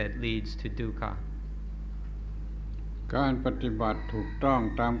way that leads to dukkha. การปฏิบัติถูกต้อง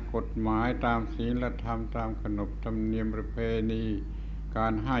ตามกฎหมายตามศีลธรรมตามขนบธรรมเนียมประเพณีกา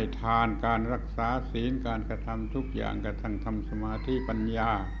รให้ทานการรักษาศีลการกระทำทุกอย่างกระทั่งทำสมาธิปัญญ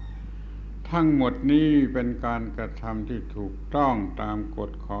าทั้งหมดนี้เป็นการกระทำที่ถูกต้องตามก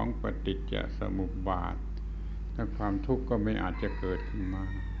ฎของปฏิจจสมุปบาทและความทุกข์ก็ไม่อาจจะเกิดขึ้นมา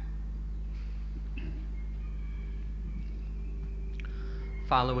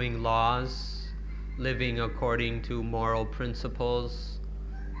Following laws, living according to moral principles,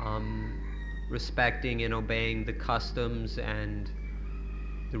 respecting and obeying the customs and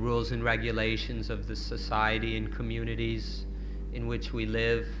the rules and regulations of the society and communities in which we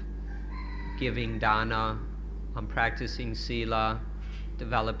live, giving dana, practicing sila,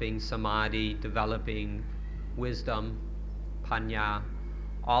 developing samadhi, developing wisdom, panya.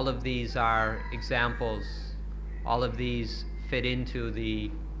 All of these are examples. All of these fit into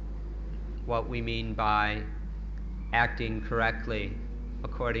what we mean by acting correctly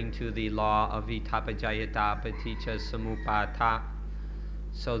according to the law of Idappaccayatā paticca samuppada,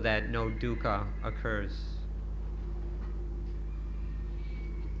 so that no dukkha occurs.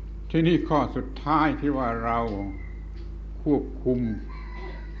 ที่นี่ข้อสุดท้ายที่ว่าเราควบคุม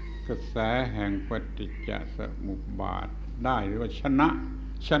กระแสแห่งปฏิจจสมุปบาทได้หรือว่าช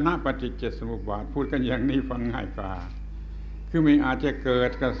นะปฏิจจสมุปบาทพูดกันอย่างนี้ฟังง่ายกว่าคือไม่อาจจะเกิด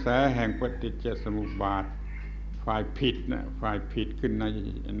กระแสแห่งปฏิจจสมุปบาทฝ่ายผิดขึ้น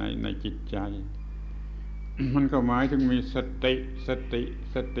ในจิตใจมันก็หมายถึงมีส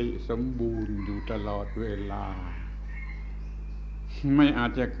ติสมบูรณ์อยู่ตลอดเวลาไม่อา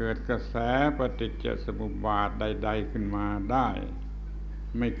จจะเกิดกระแสปฏิจจสมุปบาทใดๆขึ้นมาได้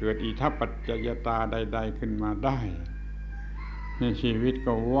ไม่เกิดอิทัปปัจจยตาใดๆขึ้นมาได้ในชีวิต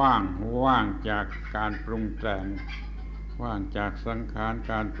ก็ว่างจากการปรุงแต่งว่างจากสังขาร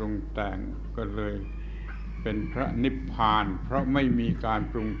การปรุงแต่งก็เลยเป็นพระนิพพานเพราะไม่มีการ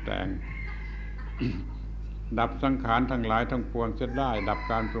ปรุงแต่ง ดับสังขารทั้งหลายทั้งปวงเสียได้ดับ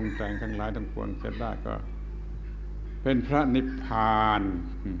การปรุงแต่งทั้งหลายทั้งปวงเสียได้ก็เป็นพระนิพพาน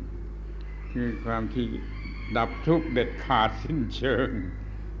คือความที่ดับทุกข์เด็ดขาดสิ้นเชิง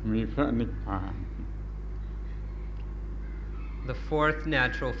มีพระนิพพาน The fourth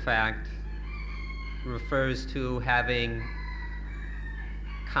natural fact refers to having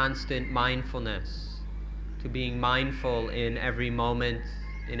constant mindfulness, to being mindful in every moment,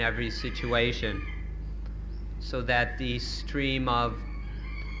 in every situation, so that the stream of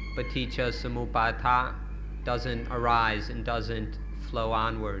paticca samuppada doesn't arise and doesn't flow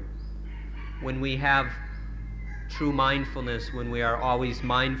onward. When we have true mindfulness, when we are always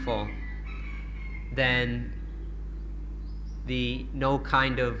mindful, then no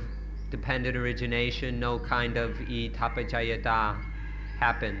kind of dependent origination, no kind of Idappaccayatā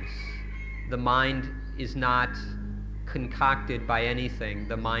happens. The mind is not concocted by anything.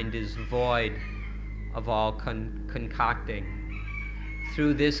 The mind is void of all concocting.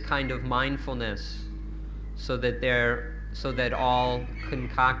 Through this kind of mindfulness, so that all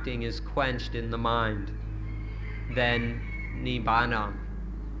concocting is quenched in the mind, then nibbana,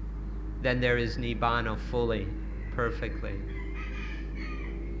 then there is nibbana fully, perfectly.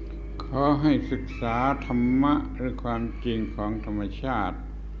 ขอให้ศึกษาธรรมะหรือความจริงของธรรมชาติ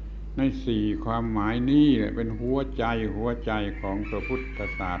ในสี่ความหมายนี้แหละเป็นหัวใจของพระพุทธ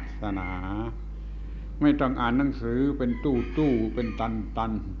ศาสนาไม่ต้องอ่านหนังสือเป็นตู้เป็นตั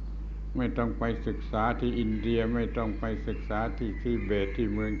นไม่ต้องไปศึกษาที่อินเดียไม่ต้องไปศึกษาที่ทิเบตที่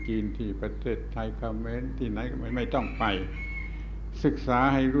เมืองจีนที่ประเทศไทยเขมรที่ไหนก็ไม่ต้องไปศึกษา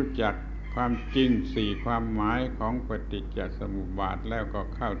ให้รู้จักความจริงสี่ความหมายของปฏิจจสมุปบาทแล้วก็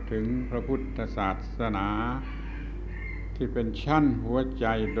เข้าถึงพระพุทธศาสนาที่เป็นชั้นหัวใจ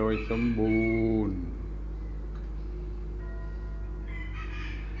โดยสมบูรณ์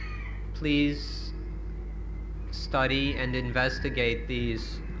Please study and investigate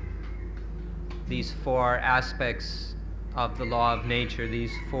these four aspects of the law of nature,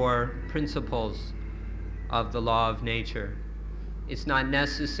 these four principles of the law of nature. It's not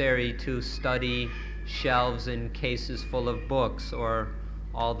necessary to study shelves and cases full of books or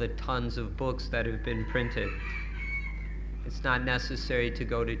all the tons of books that have been printed. It's not necessary to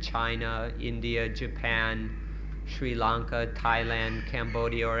go to China, India, Japan, Sri Lanka, Thailand,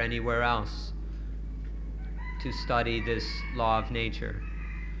 Cambodia, or anywhere else to study this law of nature.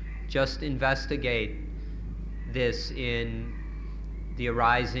 Just investigate this in the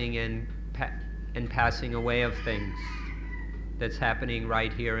arising and passing away of things that's happening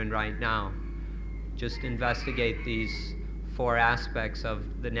right here and right now. Just investigate these four aspects of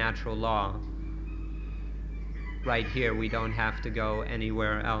the natural law. Right here, we don't have to go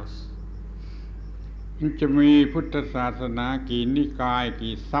anywhere else. จะมีพุทธศาสนากี่นิกาย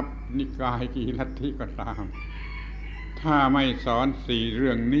กี่ซับนิกายกี่ลัทธิก็ตามถ้าไม่สอนสี่เ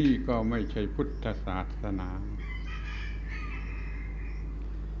รื่องนี้ก็ไม่ใช่พุทธศาสนา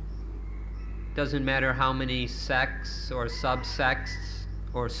Doesn't matter how many sects or subsects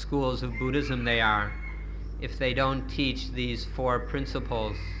or schools of Buddhism they are, if they don't teach these four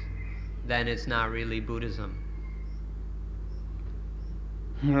principles, then it's not really Buddhism.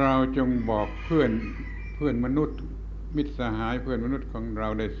 เราจงบอกเพื่อนมนุษย์มิตรสหายเพื่อนมนุษย์ของเรา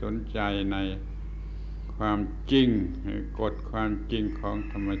ได้สนใจในความจริงกฎความจริงของ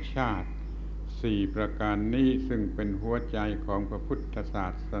ธรรมชาติสี่ประการนี้ซึ่งเป็นหัวใจของพระพุทธศา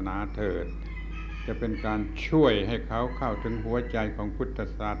สนาเถิดจะเป็นการช่วยให้เขาเข้าถึงหัวใจของพุทธ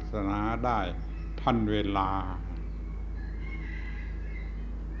ศาสนาได้ทันเวลา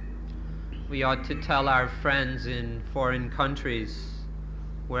We ought to tell our friends in foreign countries,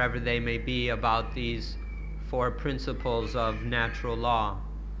 wherever they may be, about these four principles of natural law.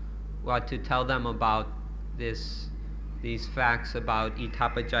 We ought to tell them about these facts about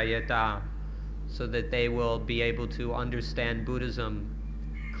Idappaccayatā, so that they will be able to understand Buddhism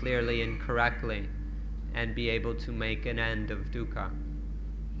clearly and correctly and be able to make an end of dukkha.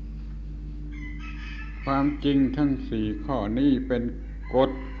 ความจริงทั้งสี่ข้อนี้เป็นก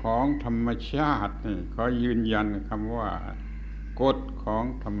ฎของธรรมชาตินี่ขอยืนยันคำว่ากฎของ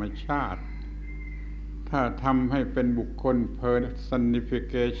ธรรมชาติถ้าทำให้เป็นบุคคล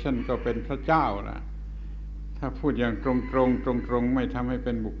personification ก็เป็นพระเจ้าล่ะถ้าพูดอย่างตรงไม่ทำให้เ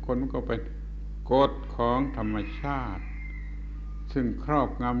ป็นบุคคลก็เป็นกฎของธรรมชาติซึ่งครอบ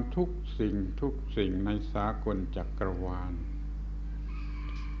งำทุกสิ่งในสากลจักรวาล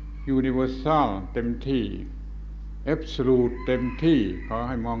universal เต็มที่ absolute เต็มที่ขอใ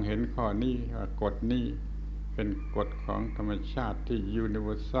ห้มองเห็นข้อนี้ว่ากฎนี้เป็นกฎของธรรมชาติที่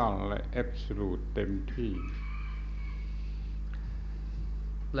universal และ absolute เต็มที่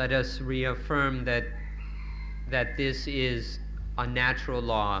Let us reaffirm that this is a natural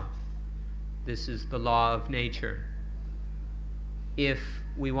law. This is the law of nature. If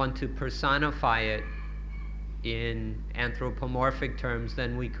we want to personify it in anthropomorphic terms,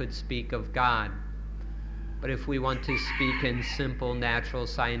 then we could speak of God. But if we want to speak in simple, natural,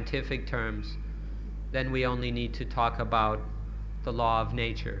 scientific terms, then we only need to talk about the law of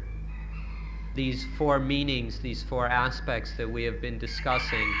nature. These four meanings, these four aspects that we have been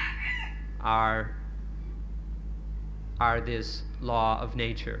discussing are this law of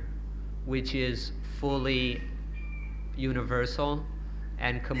nature, which is fully universal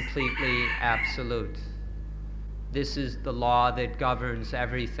and completely absolute. This is the law that governs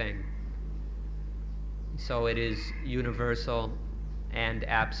everything. So it is universal and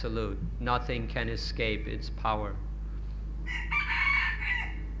absolute. Nothing can escape its power.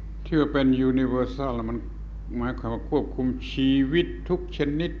 ที่ว่าเป็น universal มันหมายความว่าควบคุมชีวิตทุกช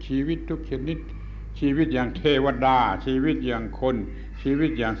นิดชีวิตทุกชนิดชีวิตอย่างเทวดาชีวิตอย่างคนชีวิ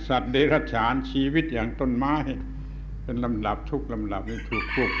ตอย่างสัตว์เดรัจฉานชีวิตอย่างต้นไม้เป็นลำดับทุกลำดับนี่ถูก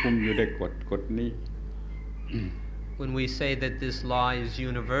ควบคุมอยู่ในกฎนี้ When we say that this law is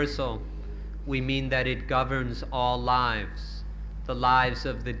universal, we mean that it governs all lives. The lives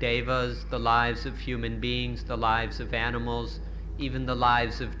of the devas, the lives of human beings, the lives of animals, even the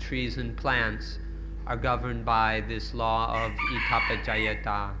lives of trees and plants are governed by this law of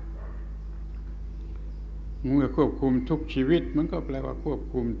Idappaccayatā. เมื่อควบคุมทุกชีวิตมันก็แปลว่าควบ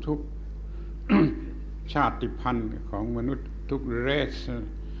คุมทุก ชาติพันธุ์ของมนุษย์ทุกเรส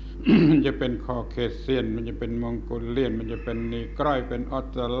มันจะเป็นคอเคเซียนมันจะเป็นมองโกเลียนมันจะเป็นนีกรอยเป็นออส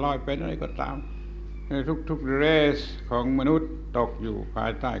เตรลอยเป็นอะไรก็ตามทุกเรสของมนุษย์ตกอยู่ภา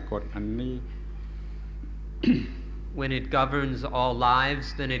ยใต้กฎอันนี้ When it governs all lives,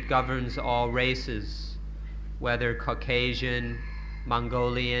 then it governs all races, whether Caucasian,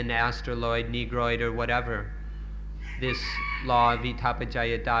 Mongolian, Australoid, Negroid, or whatever. This law of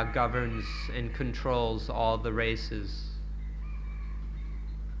Idappaccayatā governs and controls all the races.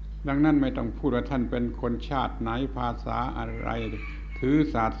 ดังนั้นไม่ต้องพูดว่าท่านเป็นคนชาติไหนภาษาอะไรถือ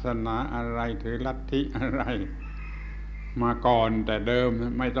ศาสนาอะไรถือลัทธิอะไรมาก่อนแต่เดิม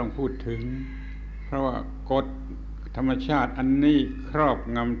ไม่ต้องพูดถึงเพราะว่ากฎธรรมชาติอันนี้ครอบ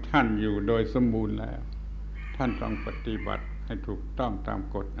งำท่านอยู่โดยสมบูรณ์แล้วท่านต้องปฏิบัติให้ถูกต้องตาม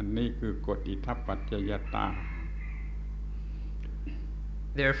กฎอันนี้คือกฎอิทัปปัจจยตา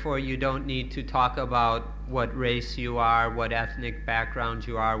Therefore, you don't need to talk about what race you are, what ethnic background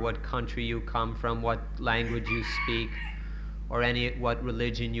you are, what country you come from, what language you speak, or what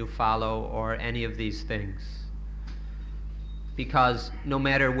religion you follow, or any of these things. Because no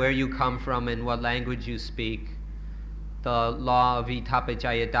matter where you come from and what language you speak, the law of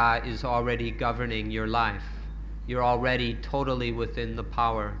Idappaccayatā is already governing your life. You're already totally within the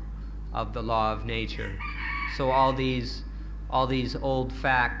power of the law of nature. So all these old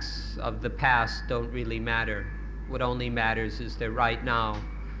facts of the past don't really matter. What only matters is that right now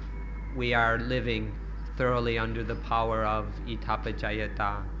we are living thoroughly under the power of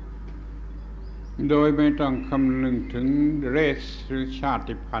Idappaccayatā. โดยไม่ต้องคำนึงถึงเรสหรือชา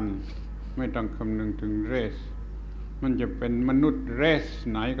ติพันธุ์ไม่ต้องคำนึงถึงเรสมันจะเป็นมนุษย์เรส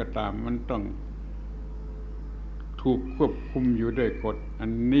ไหนก็ตามมันต้องถูกควบคุมอยู่ด้วยกฎอั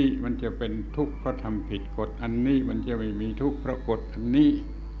นนี้มันจะเป็นทุกข์เพราะทำผิดกฎอันนี้มันจะไม่มีทุกข์เพราะกฎอันนี้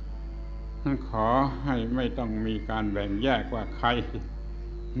นั่นขอให้ไม่ต้องมีการแบ่งแยกว่าใคร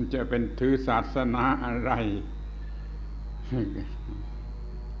มันจะเป็นถือศาสนาอะไร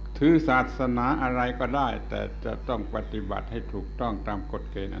ถือศาสนาอะไรก็ได้แต่จะต้องปฏิบัติให้ถูกต้องตามกฎ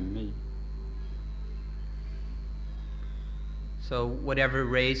เกณฑ์อันนี้ So whatever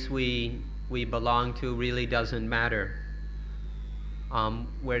race we belong to really doesn't matter.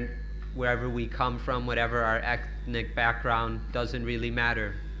 Wherever we come from, whatever our ethnic background, doesn't really matter,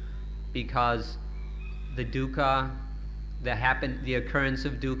 because the dukkha the occurrence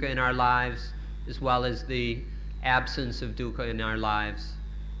of dukkha in our lives, as well as the absence of dukkha in our lives,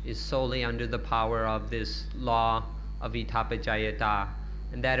 is solely under the power of this law of Idappaccayatā,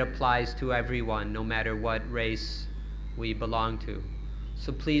 and that applies to everyone, no matter what race we belong to.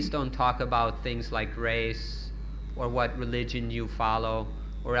 So please don't talk about things like race, or what religion you follow,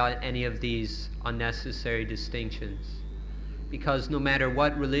 or any of these unnecessary distinctions. Because no matter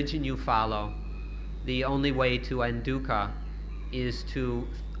what religion you follow, the only way to end dukkha is to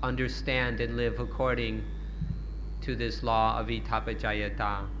understand and live according to this law of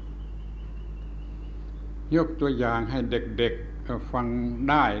Idappaccayatā. ยกตัวอย่างให้เด็กๆฟัง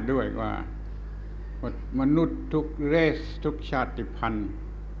ได้ด้วยว่ามนุษย์ทุกเรสทุกชาติพันธุ์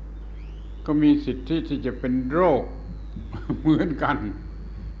ก็มีสิทธิที่จะเป็นโรคเหมือนกัน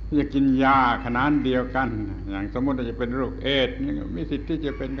จะกินยาขนาดเดียวกันอย่างสมมติว่าจะเป็นโรคเอดส์นี่ก็มีสิทธิที่จ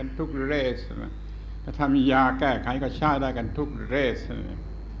ะเป็นกันทุกเรสถ้ามียาแก้ไขก็ใช้ได้กันทุกเรส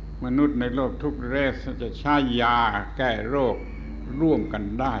มนุษย์ในโลกทุกเรสจะใช้ยาแก้โรคร่วมกัน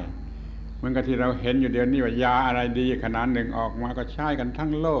ได้เหมือนกับที่เราเห็นอยู่เดี๋ยวนี้ว่ายาอะไรดีขนาดหนึ่งออกมาก็ใช้กันทั้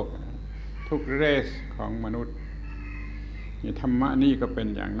งโลกทุกเรสของมนุษย์นี่ธรรมะนี่ก็เป็น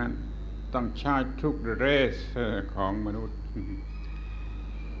อย่างนั้นต้องใช้ทุกเรสของมนุษย์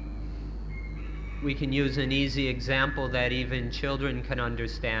We can use an easy example that even children can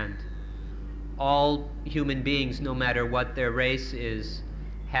understand. All human beings, no matter what their race is,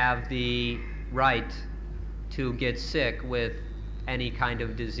 have the right to get sick with any kind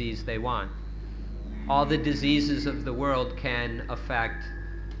of disease they want. All the diseases of the world can affect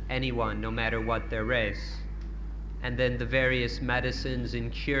anyone, no matter what their race. And then the various medicines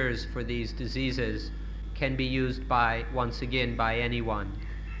and cures for these diseases can be used once again, by anyone.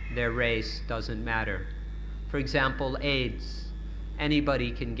 Their race doesn't matter. For example, AIDS. Anybody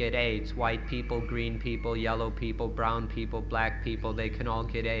can get AIDS. White people, green people, yellow people, brown people, black people, they can all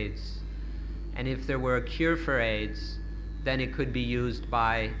get AIDS. And if there were a cure for AIDS, then it could be used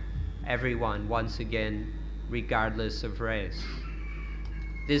by everyone, once again, regardless of race.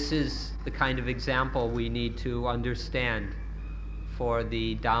 This is the kind of example we need to understand for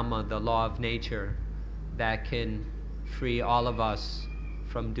the Dhamma, the law of nature, that can free all of us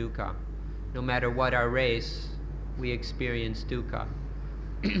from dukkha. No matter what our race, we experience dukkha.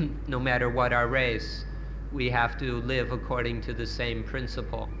 No matter what our race, we have to live according to the same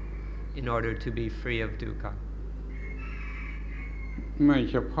principle in order to be free of dukkha. ไม่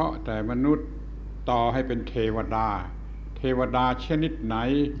เฉพาะแต่มนุษย์ต่อให้เป็นเทวดาชนิดไหน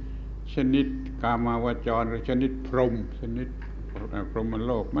ชนิดกามาวจรหรือชนิดพรหมชนิดพรหมโ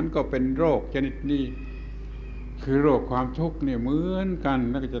ลกมันก็เป็นโรคชนิดนี้คือโรคความทุกข์เนี่ยเหมือนกัน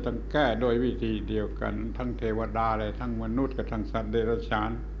แล้วก็จะต้องแก้โดยวิธีเดียวกันทั้งเทวดาและทั้งมนุษย์กับทั้งสัตว์เดรัจฉา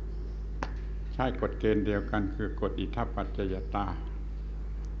นใช้กฎเกณฑ์เดียวกันคือกฎอิทัปปัจจยตา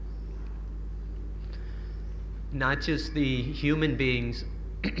Not just the human beings,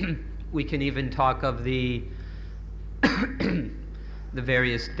 we can even talk of the the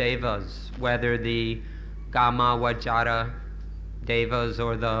various devas, whether the Kama Vajara devas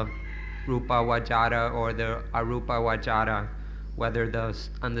or the Rupa Vajara or the Arupa Vajara, whether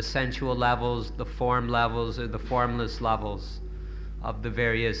on the sensual levels, the form levels, or the formless levels of the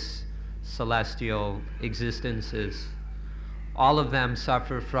various celestial existences. All of them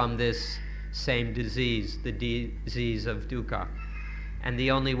suffer from this same disease, the disease of dukkha. And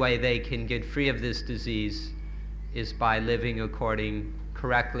the only way they can get free of this disease is by living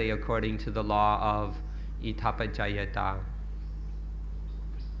correctly according to the law of Idappaccayatā.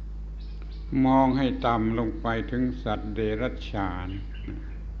 มองให้ต่ำลงไปถึงสัตว์เดรัจฉาน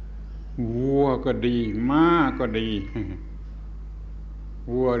วัวก็ดีม้าก็ดี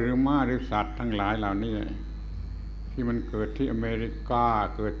วัวหรือม้าหรือสัตว์ทั้งหลายเหล่านี้ที่มันเกิดที่อเมริกา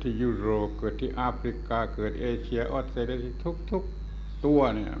เกิดที่ยุโรปเกิดที่แอฟริกาเกิดเอเชียออสเตรเลียทุกตัว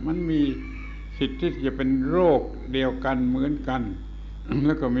เนี่ยมันมีสิทธิที่จะเป็นโรคเดียวกันเหมือนกัน แ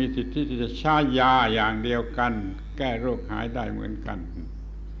ล้วก็มีสิทธิที่จะใช้ยาอย่างเดียวกันแก้โรคหายได้เหมือนกัน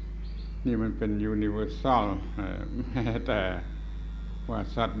นี่มันเป็น universal แต่ว่า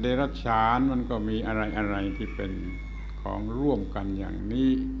สัตว์เดรัจฉานมันก็มีอะไรที่เป็นของร่วมกันอย่าง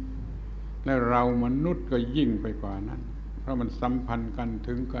นี้และเรามนุษย์ก็ยิ่งไปกว่านั้นเพราะมันสัมพันธ์กัน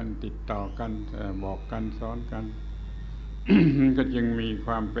ถึงกันติดต่อกันบอกกันสอนกัน ก็จึงมีค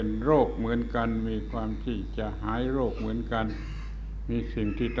วามเป็นโรคเหมือนกันมีความที่จะหายโรคเหมือนกันมีสิ่ง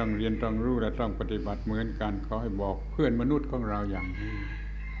ที่ต้องเรียนต้องรู้และต้องปฏิบัติเหมือนกันขอให้บอกเพื่อนมนุษย์ของเราอย่างนี้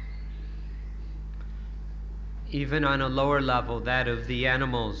Even on a lower level, that of the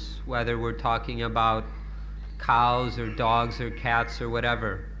animals, whether we're talking about cows or dogs or cats or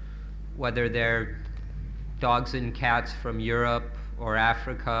whatever, whether they're dogs and cats from Europe or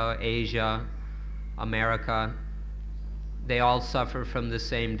Africa, Asia, America, they all suffer from the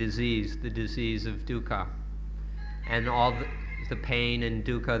same disease, the disease of dukkha. And all the pain and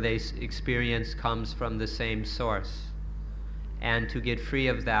dukkha they experience comes from the same source. And to get free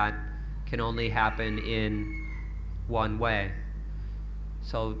of that can only happen in one way.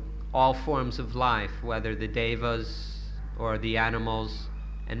 So all forms of life, whether the devas or the animals,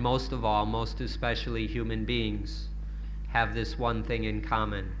 and most of all, most especially human beings, have this one thing in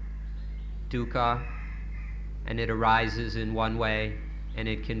common: dukkha, and it arises in one way and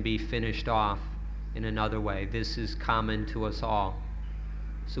it can be finished off in another way. This is common to us all.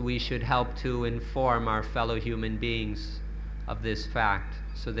 So we should help to inform our fellow human beings of this fact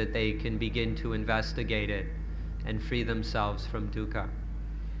so that they can begin to investigate it and free themselves from dukkha.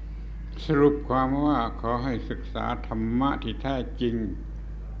 สรุปความว่าขอให้ศึกษาธรรมะที่แท้จริง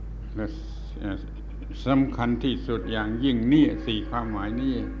และสำคัญที่สุดอย่างยิ่งนี่สี่ความหมาย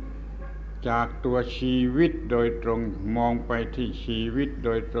นี้จากตัวชีวิตโดยตรงมองไปที่ชีวิตโด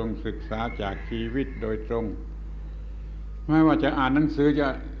ยตรงศึกษาจากชีวิตโดยตรงไม่ว่าจะอ่านหนังสือจะ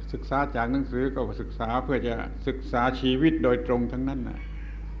ศึกษาจากหนังสือก็ศึกษาเพื่อจะศึกษาชีวิตโดยตรงทั้งนั้นน่ะ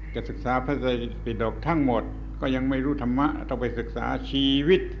จะศึกษาพระไตรปิฎกทั้งหมดก็ยังไม่รู้ธรรมะต้องไปศึกษาชี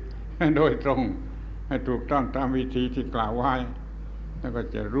วิตโดยตรงให้ถูกต้องตามวิธีที่กล่าวไว้แล้วก็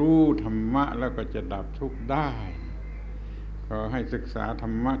จะรู้ธรรมะแล้วก็จะดับทุกข์ได้ขอให้ศึกษาธร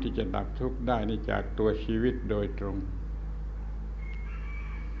รมะที่จะดับทุกข์ได้นี่จากตัวชีวิตโดยตรง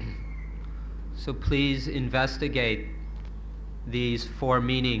So please investigate these four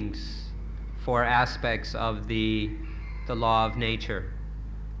meanings, four aspects of the law of nature.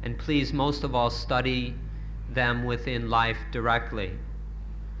 And please, most of all, study them within life directly.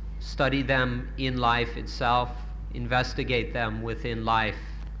 Study them in life itself, investigate them within life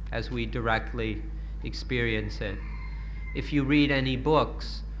as we directly experience it. If you read any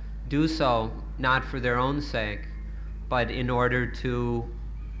books, do so not for their own sake, but in order to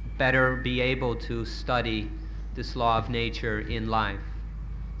better be able to study this law of nature in life.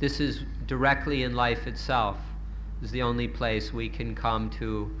 This is directly in life itself, is the only place we can come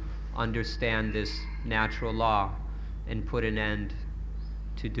to understand this natural law and put an end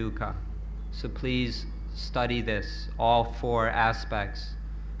to dukkha. So please study this, all four aspects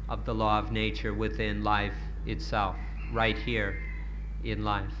of the law of nature within life itself, right here in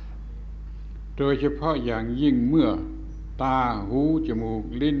life. โดยเฉพาะอย่างยิ่งเมื่อตาหูจมูก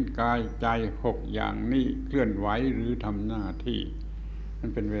ลิ้นกายใจ6อย่างนี้เคลื่อนไหวหรือทำหน้าที่มัน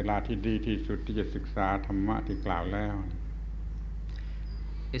เป็นเวลาที่ดีที่สุดที่จะศึกษาธรรมะที่กล่าวแล้ว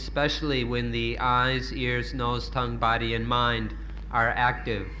Especially when the eyes, ears, nose, tongue, body and mind are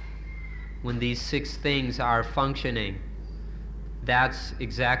active, when these 6 things are functioning, that's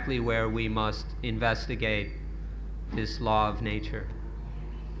exactly where we must investigate this law of nature.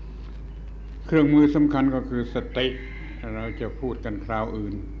 เครื่องมือสำคัญก็คือสติเราจะพูดกันคราว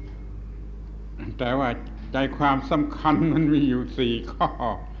อื่นแต่ว่าใจความสำคัญมันมีอยู่4ข้อ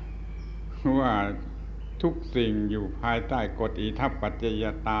ว่าทุกสิ่งอยู่ภายใต้กฎอิทัปปัจจย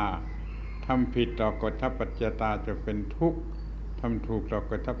ตาทำผิดต่อกฎอิทัปปัจจยตาจะเป็นทุกข์ทำถูกต่อ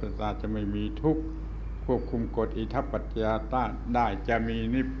กฎอิทัปปัจจยตาจะไม่มีทุกข์ควบคุมกฎอิทัปปัจจยตาได้จะมี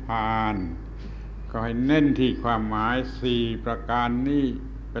นิพพานก็ให้เน้นที่ความหมาย4ประการนี้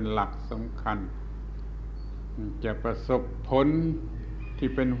เป็นหลักสำคัญจะประสบผลที่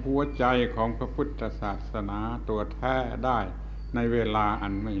เป็นหัวใจของพระพุทธศาสนาตัวแท้ได้ในเวลาอั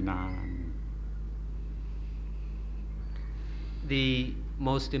นไม่นาน The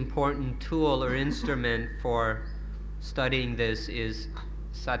most important tool or instrument for studying this is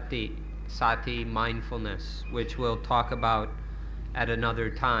sati, mindfulness, which we'll talk about at another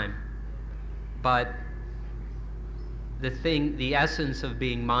time. But the essence of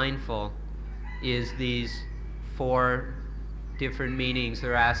being mindful is these 4 different meanings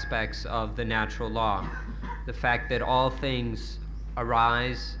or aspects of the natural law. The fact that all things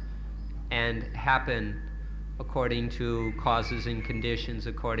arise and happen according to causes and conditions,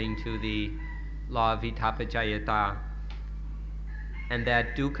 according to the law of Idappaccayatā, and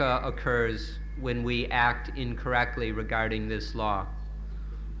that dukkha occurs when we act incorrectly regarding this law.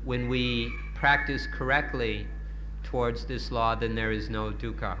 When we practice correctly towards this law, then there is no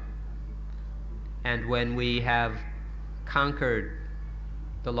dukkha. And when we have conquered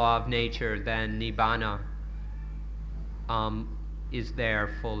the law of nature, then nibbana is there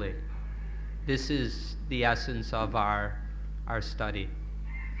fully. This is the essence of our study,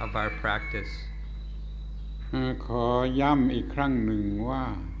 of our practice. ขอย้ำอีกครั้งหนึ่งว่า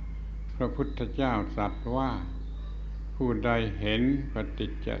พระพุทธเจ้าตรัสว่าผ ผู้ใดเห็นปฏิ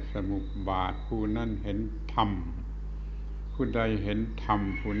จจสมุปบาทผู้นั้นเห็นธรรมผู้ใดเห็นธรรม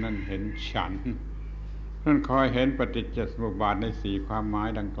ผู้นั้นเห็นฉันท์นั่นคอยเห็นปฏิจจสมุปบาทในสี่ความหมาย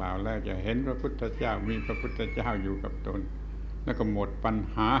ดังกล่าวแล้วจะเห็นพระพุทธเจ้ามีพระพุทธเจ้าอยู่กับตนแล้วก็หมดปัญ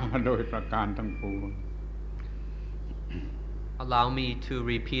หาโดยประการทั้งปวง Allow me to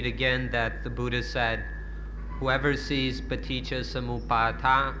repeat again that the Buddha said, whoever sees paticca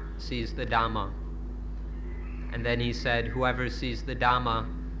samuppada sees the Dhamma. And then he said, whoever sees the Dhamma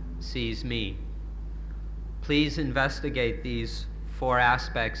sees me. Please investigate these four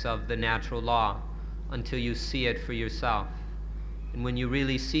aspects of the natural law until you see it for yourself. And when you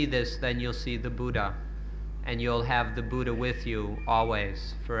really see this, then you'll see the Buddha, and you'll have the Buddha with you always,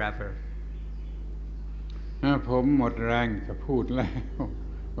 forever. ผมหมดแรงจะพูดแล้ว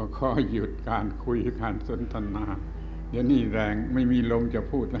ก็ขอหยุดการคุยการสนทนาเดี๋ยวนี้แรงไม่มีลมจะ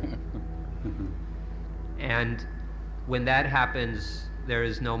พูดแล้ว And when that happens, there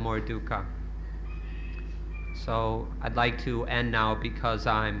is no more dukkha. So I'd like to end now because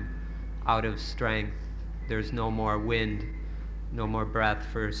I'm out of strength. There's no more wind, no more breath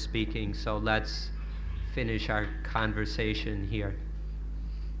for speaking. So let's finish our conversation here.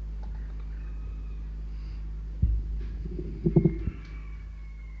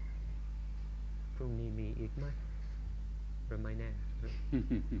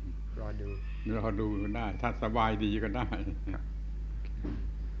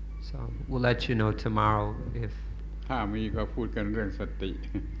 So we'll let you know tomorrow if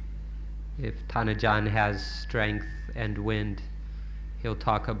Tan Ajahn has strength and wind. He'll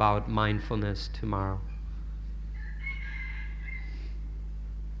talk about mindfulness tomorrow.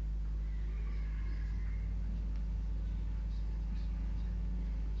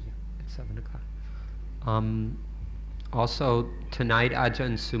 At 7 o'clock. Also, tonight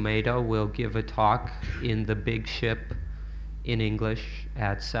Ajahn Sumedho will give a talk in the big ship in English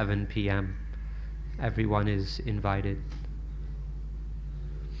at 7 p.m. Everyone is invited.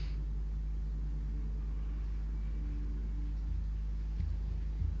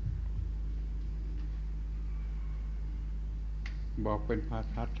บอกเป็นภา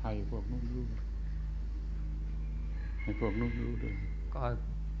ษาไทยพวกนู้นรู้ให้พวกนู้นรู้ด้วยก็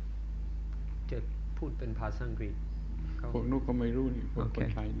จะพูดเป็นภาษาอังกฤษพวกนู้นก็ไม่รู้นี่พวกคน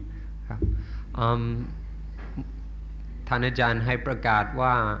ไทยนี่ครับท่านอาจารย์ให้ประกาศว่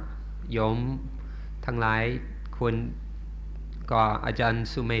าโยมทั้งหลายควรก็อาจารย์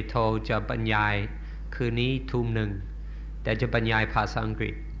สุเมโธจะบรรยายคืนนี้ทุ่มหนึ่งแต่จะบรรยายภาษาอังกฤ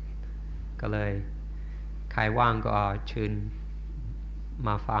ษก็เลยใครว่างก็เชิญม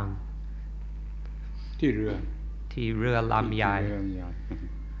าฟังที่เรือลำใหญ่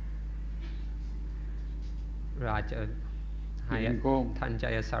เราจะให้ท่านใจ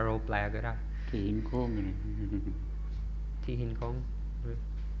สโรแปลก็ได้ที่หินโค้งนี่ที่หินโค้ง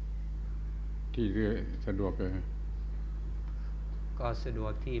ที่เรือสะดวกเลยก็สะดว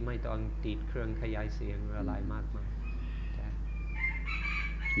กที่ไม่ต้องติดเครื่องขยายเสียงหรืออะไรมากมาย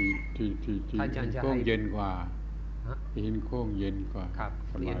ที่หินโค้งเย็นกว่าหินโค้งเย็นกว่าครับ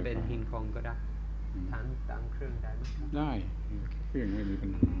เปลี่ยนเป็นหินโค้งก็ได้ตั้งเครื่องได้ไหมได้เครื่องไม่มีปัญ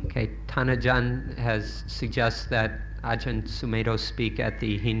หา Okay, Tan Ajahn has suggested that Ajahn Sumedho speak at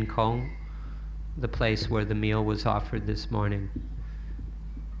the Hin Kong, the place where the meal was offered this morning.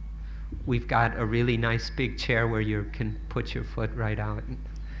 We've got a really nice big chair where you can put your foot right out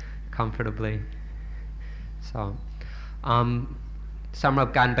comfortably. So, สำหรับ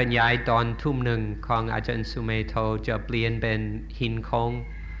การบรรยายตอนทุ่มหนึ่งของอาจารย์สุเมโธจะเปลี่ยนเป็นหินโค้ง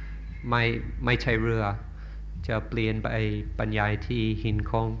ไม่ใช่เรือจะเปลี่ยนไปบรรยายที่หินโ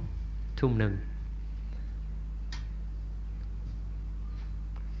ค้งทุ่มหนึ่ง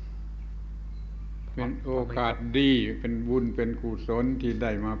เป็นโอกาสดีเป็นบุญเป็นกุศลที่ไ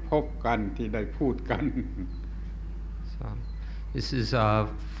ด้มาพบกันที่ได้พูดกัน So, this is a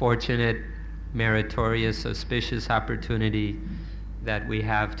fortunate, meritorious, auspicious opportunity that we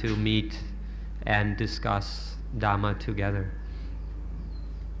have to meet and discuss Dhamma together.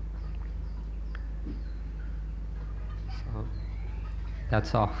 So,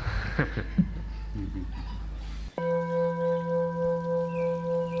 that's all.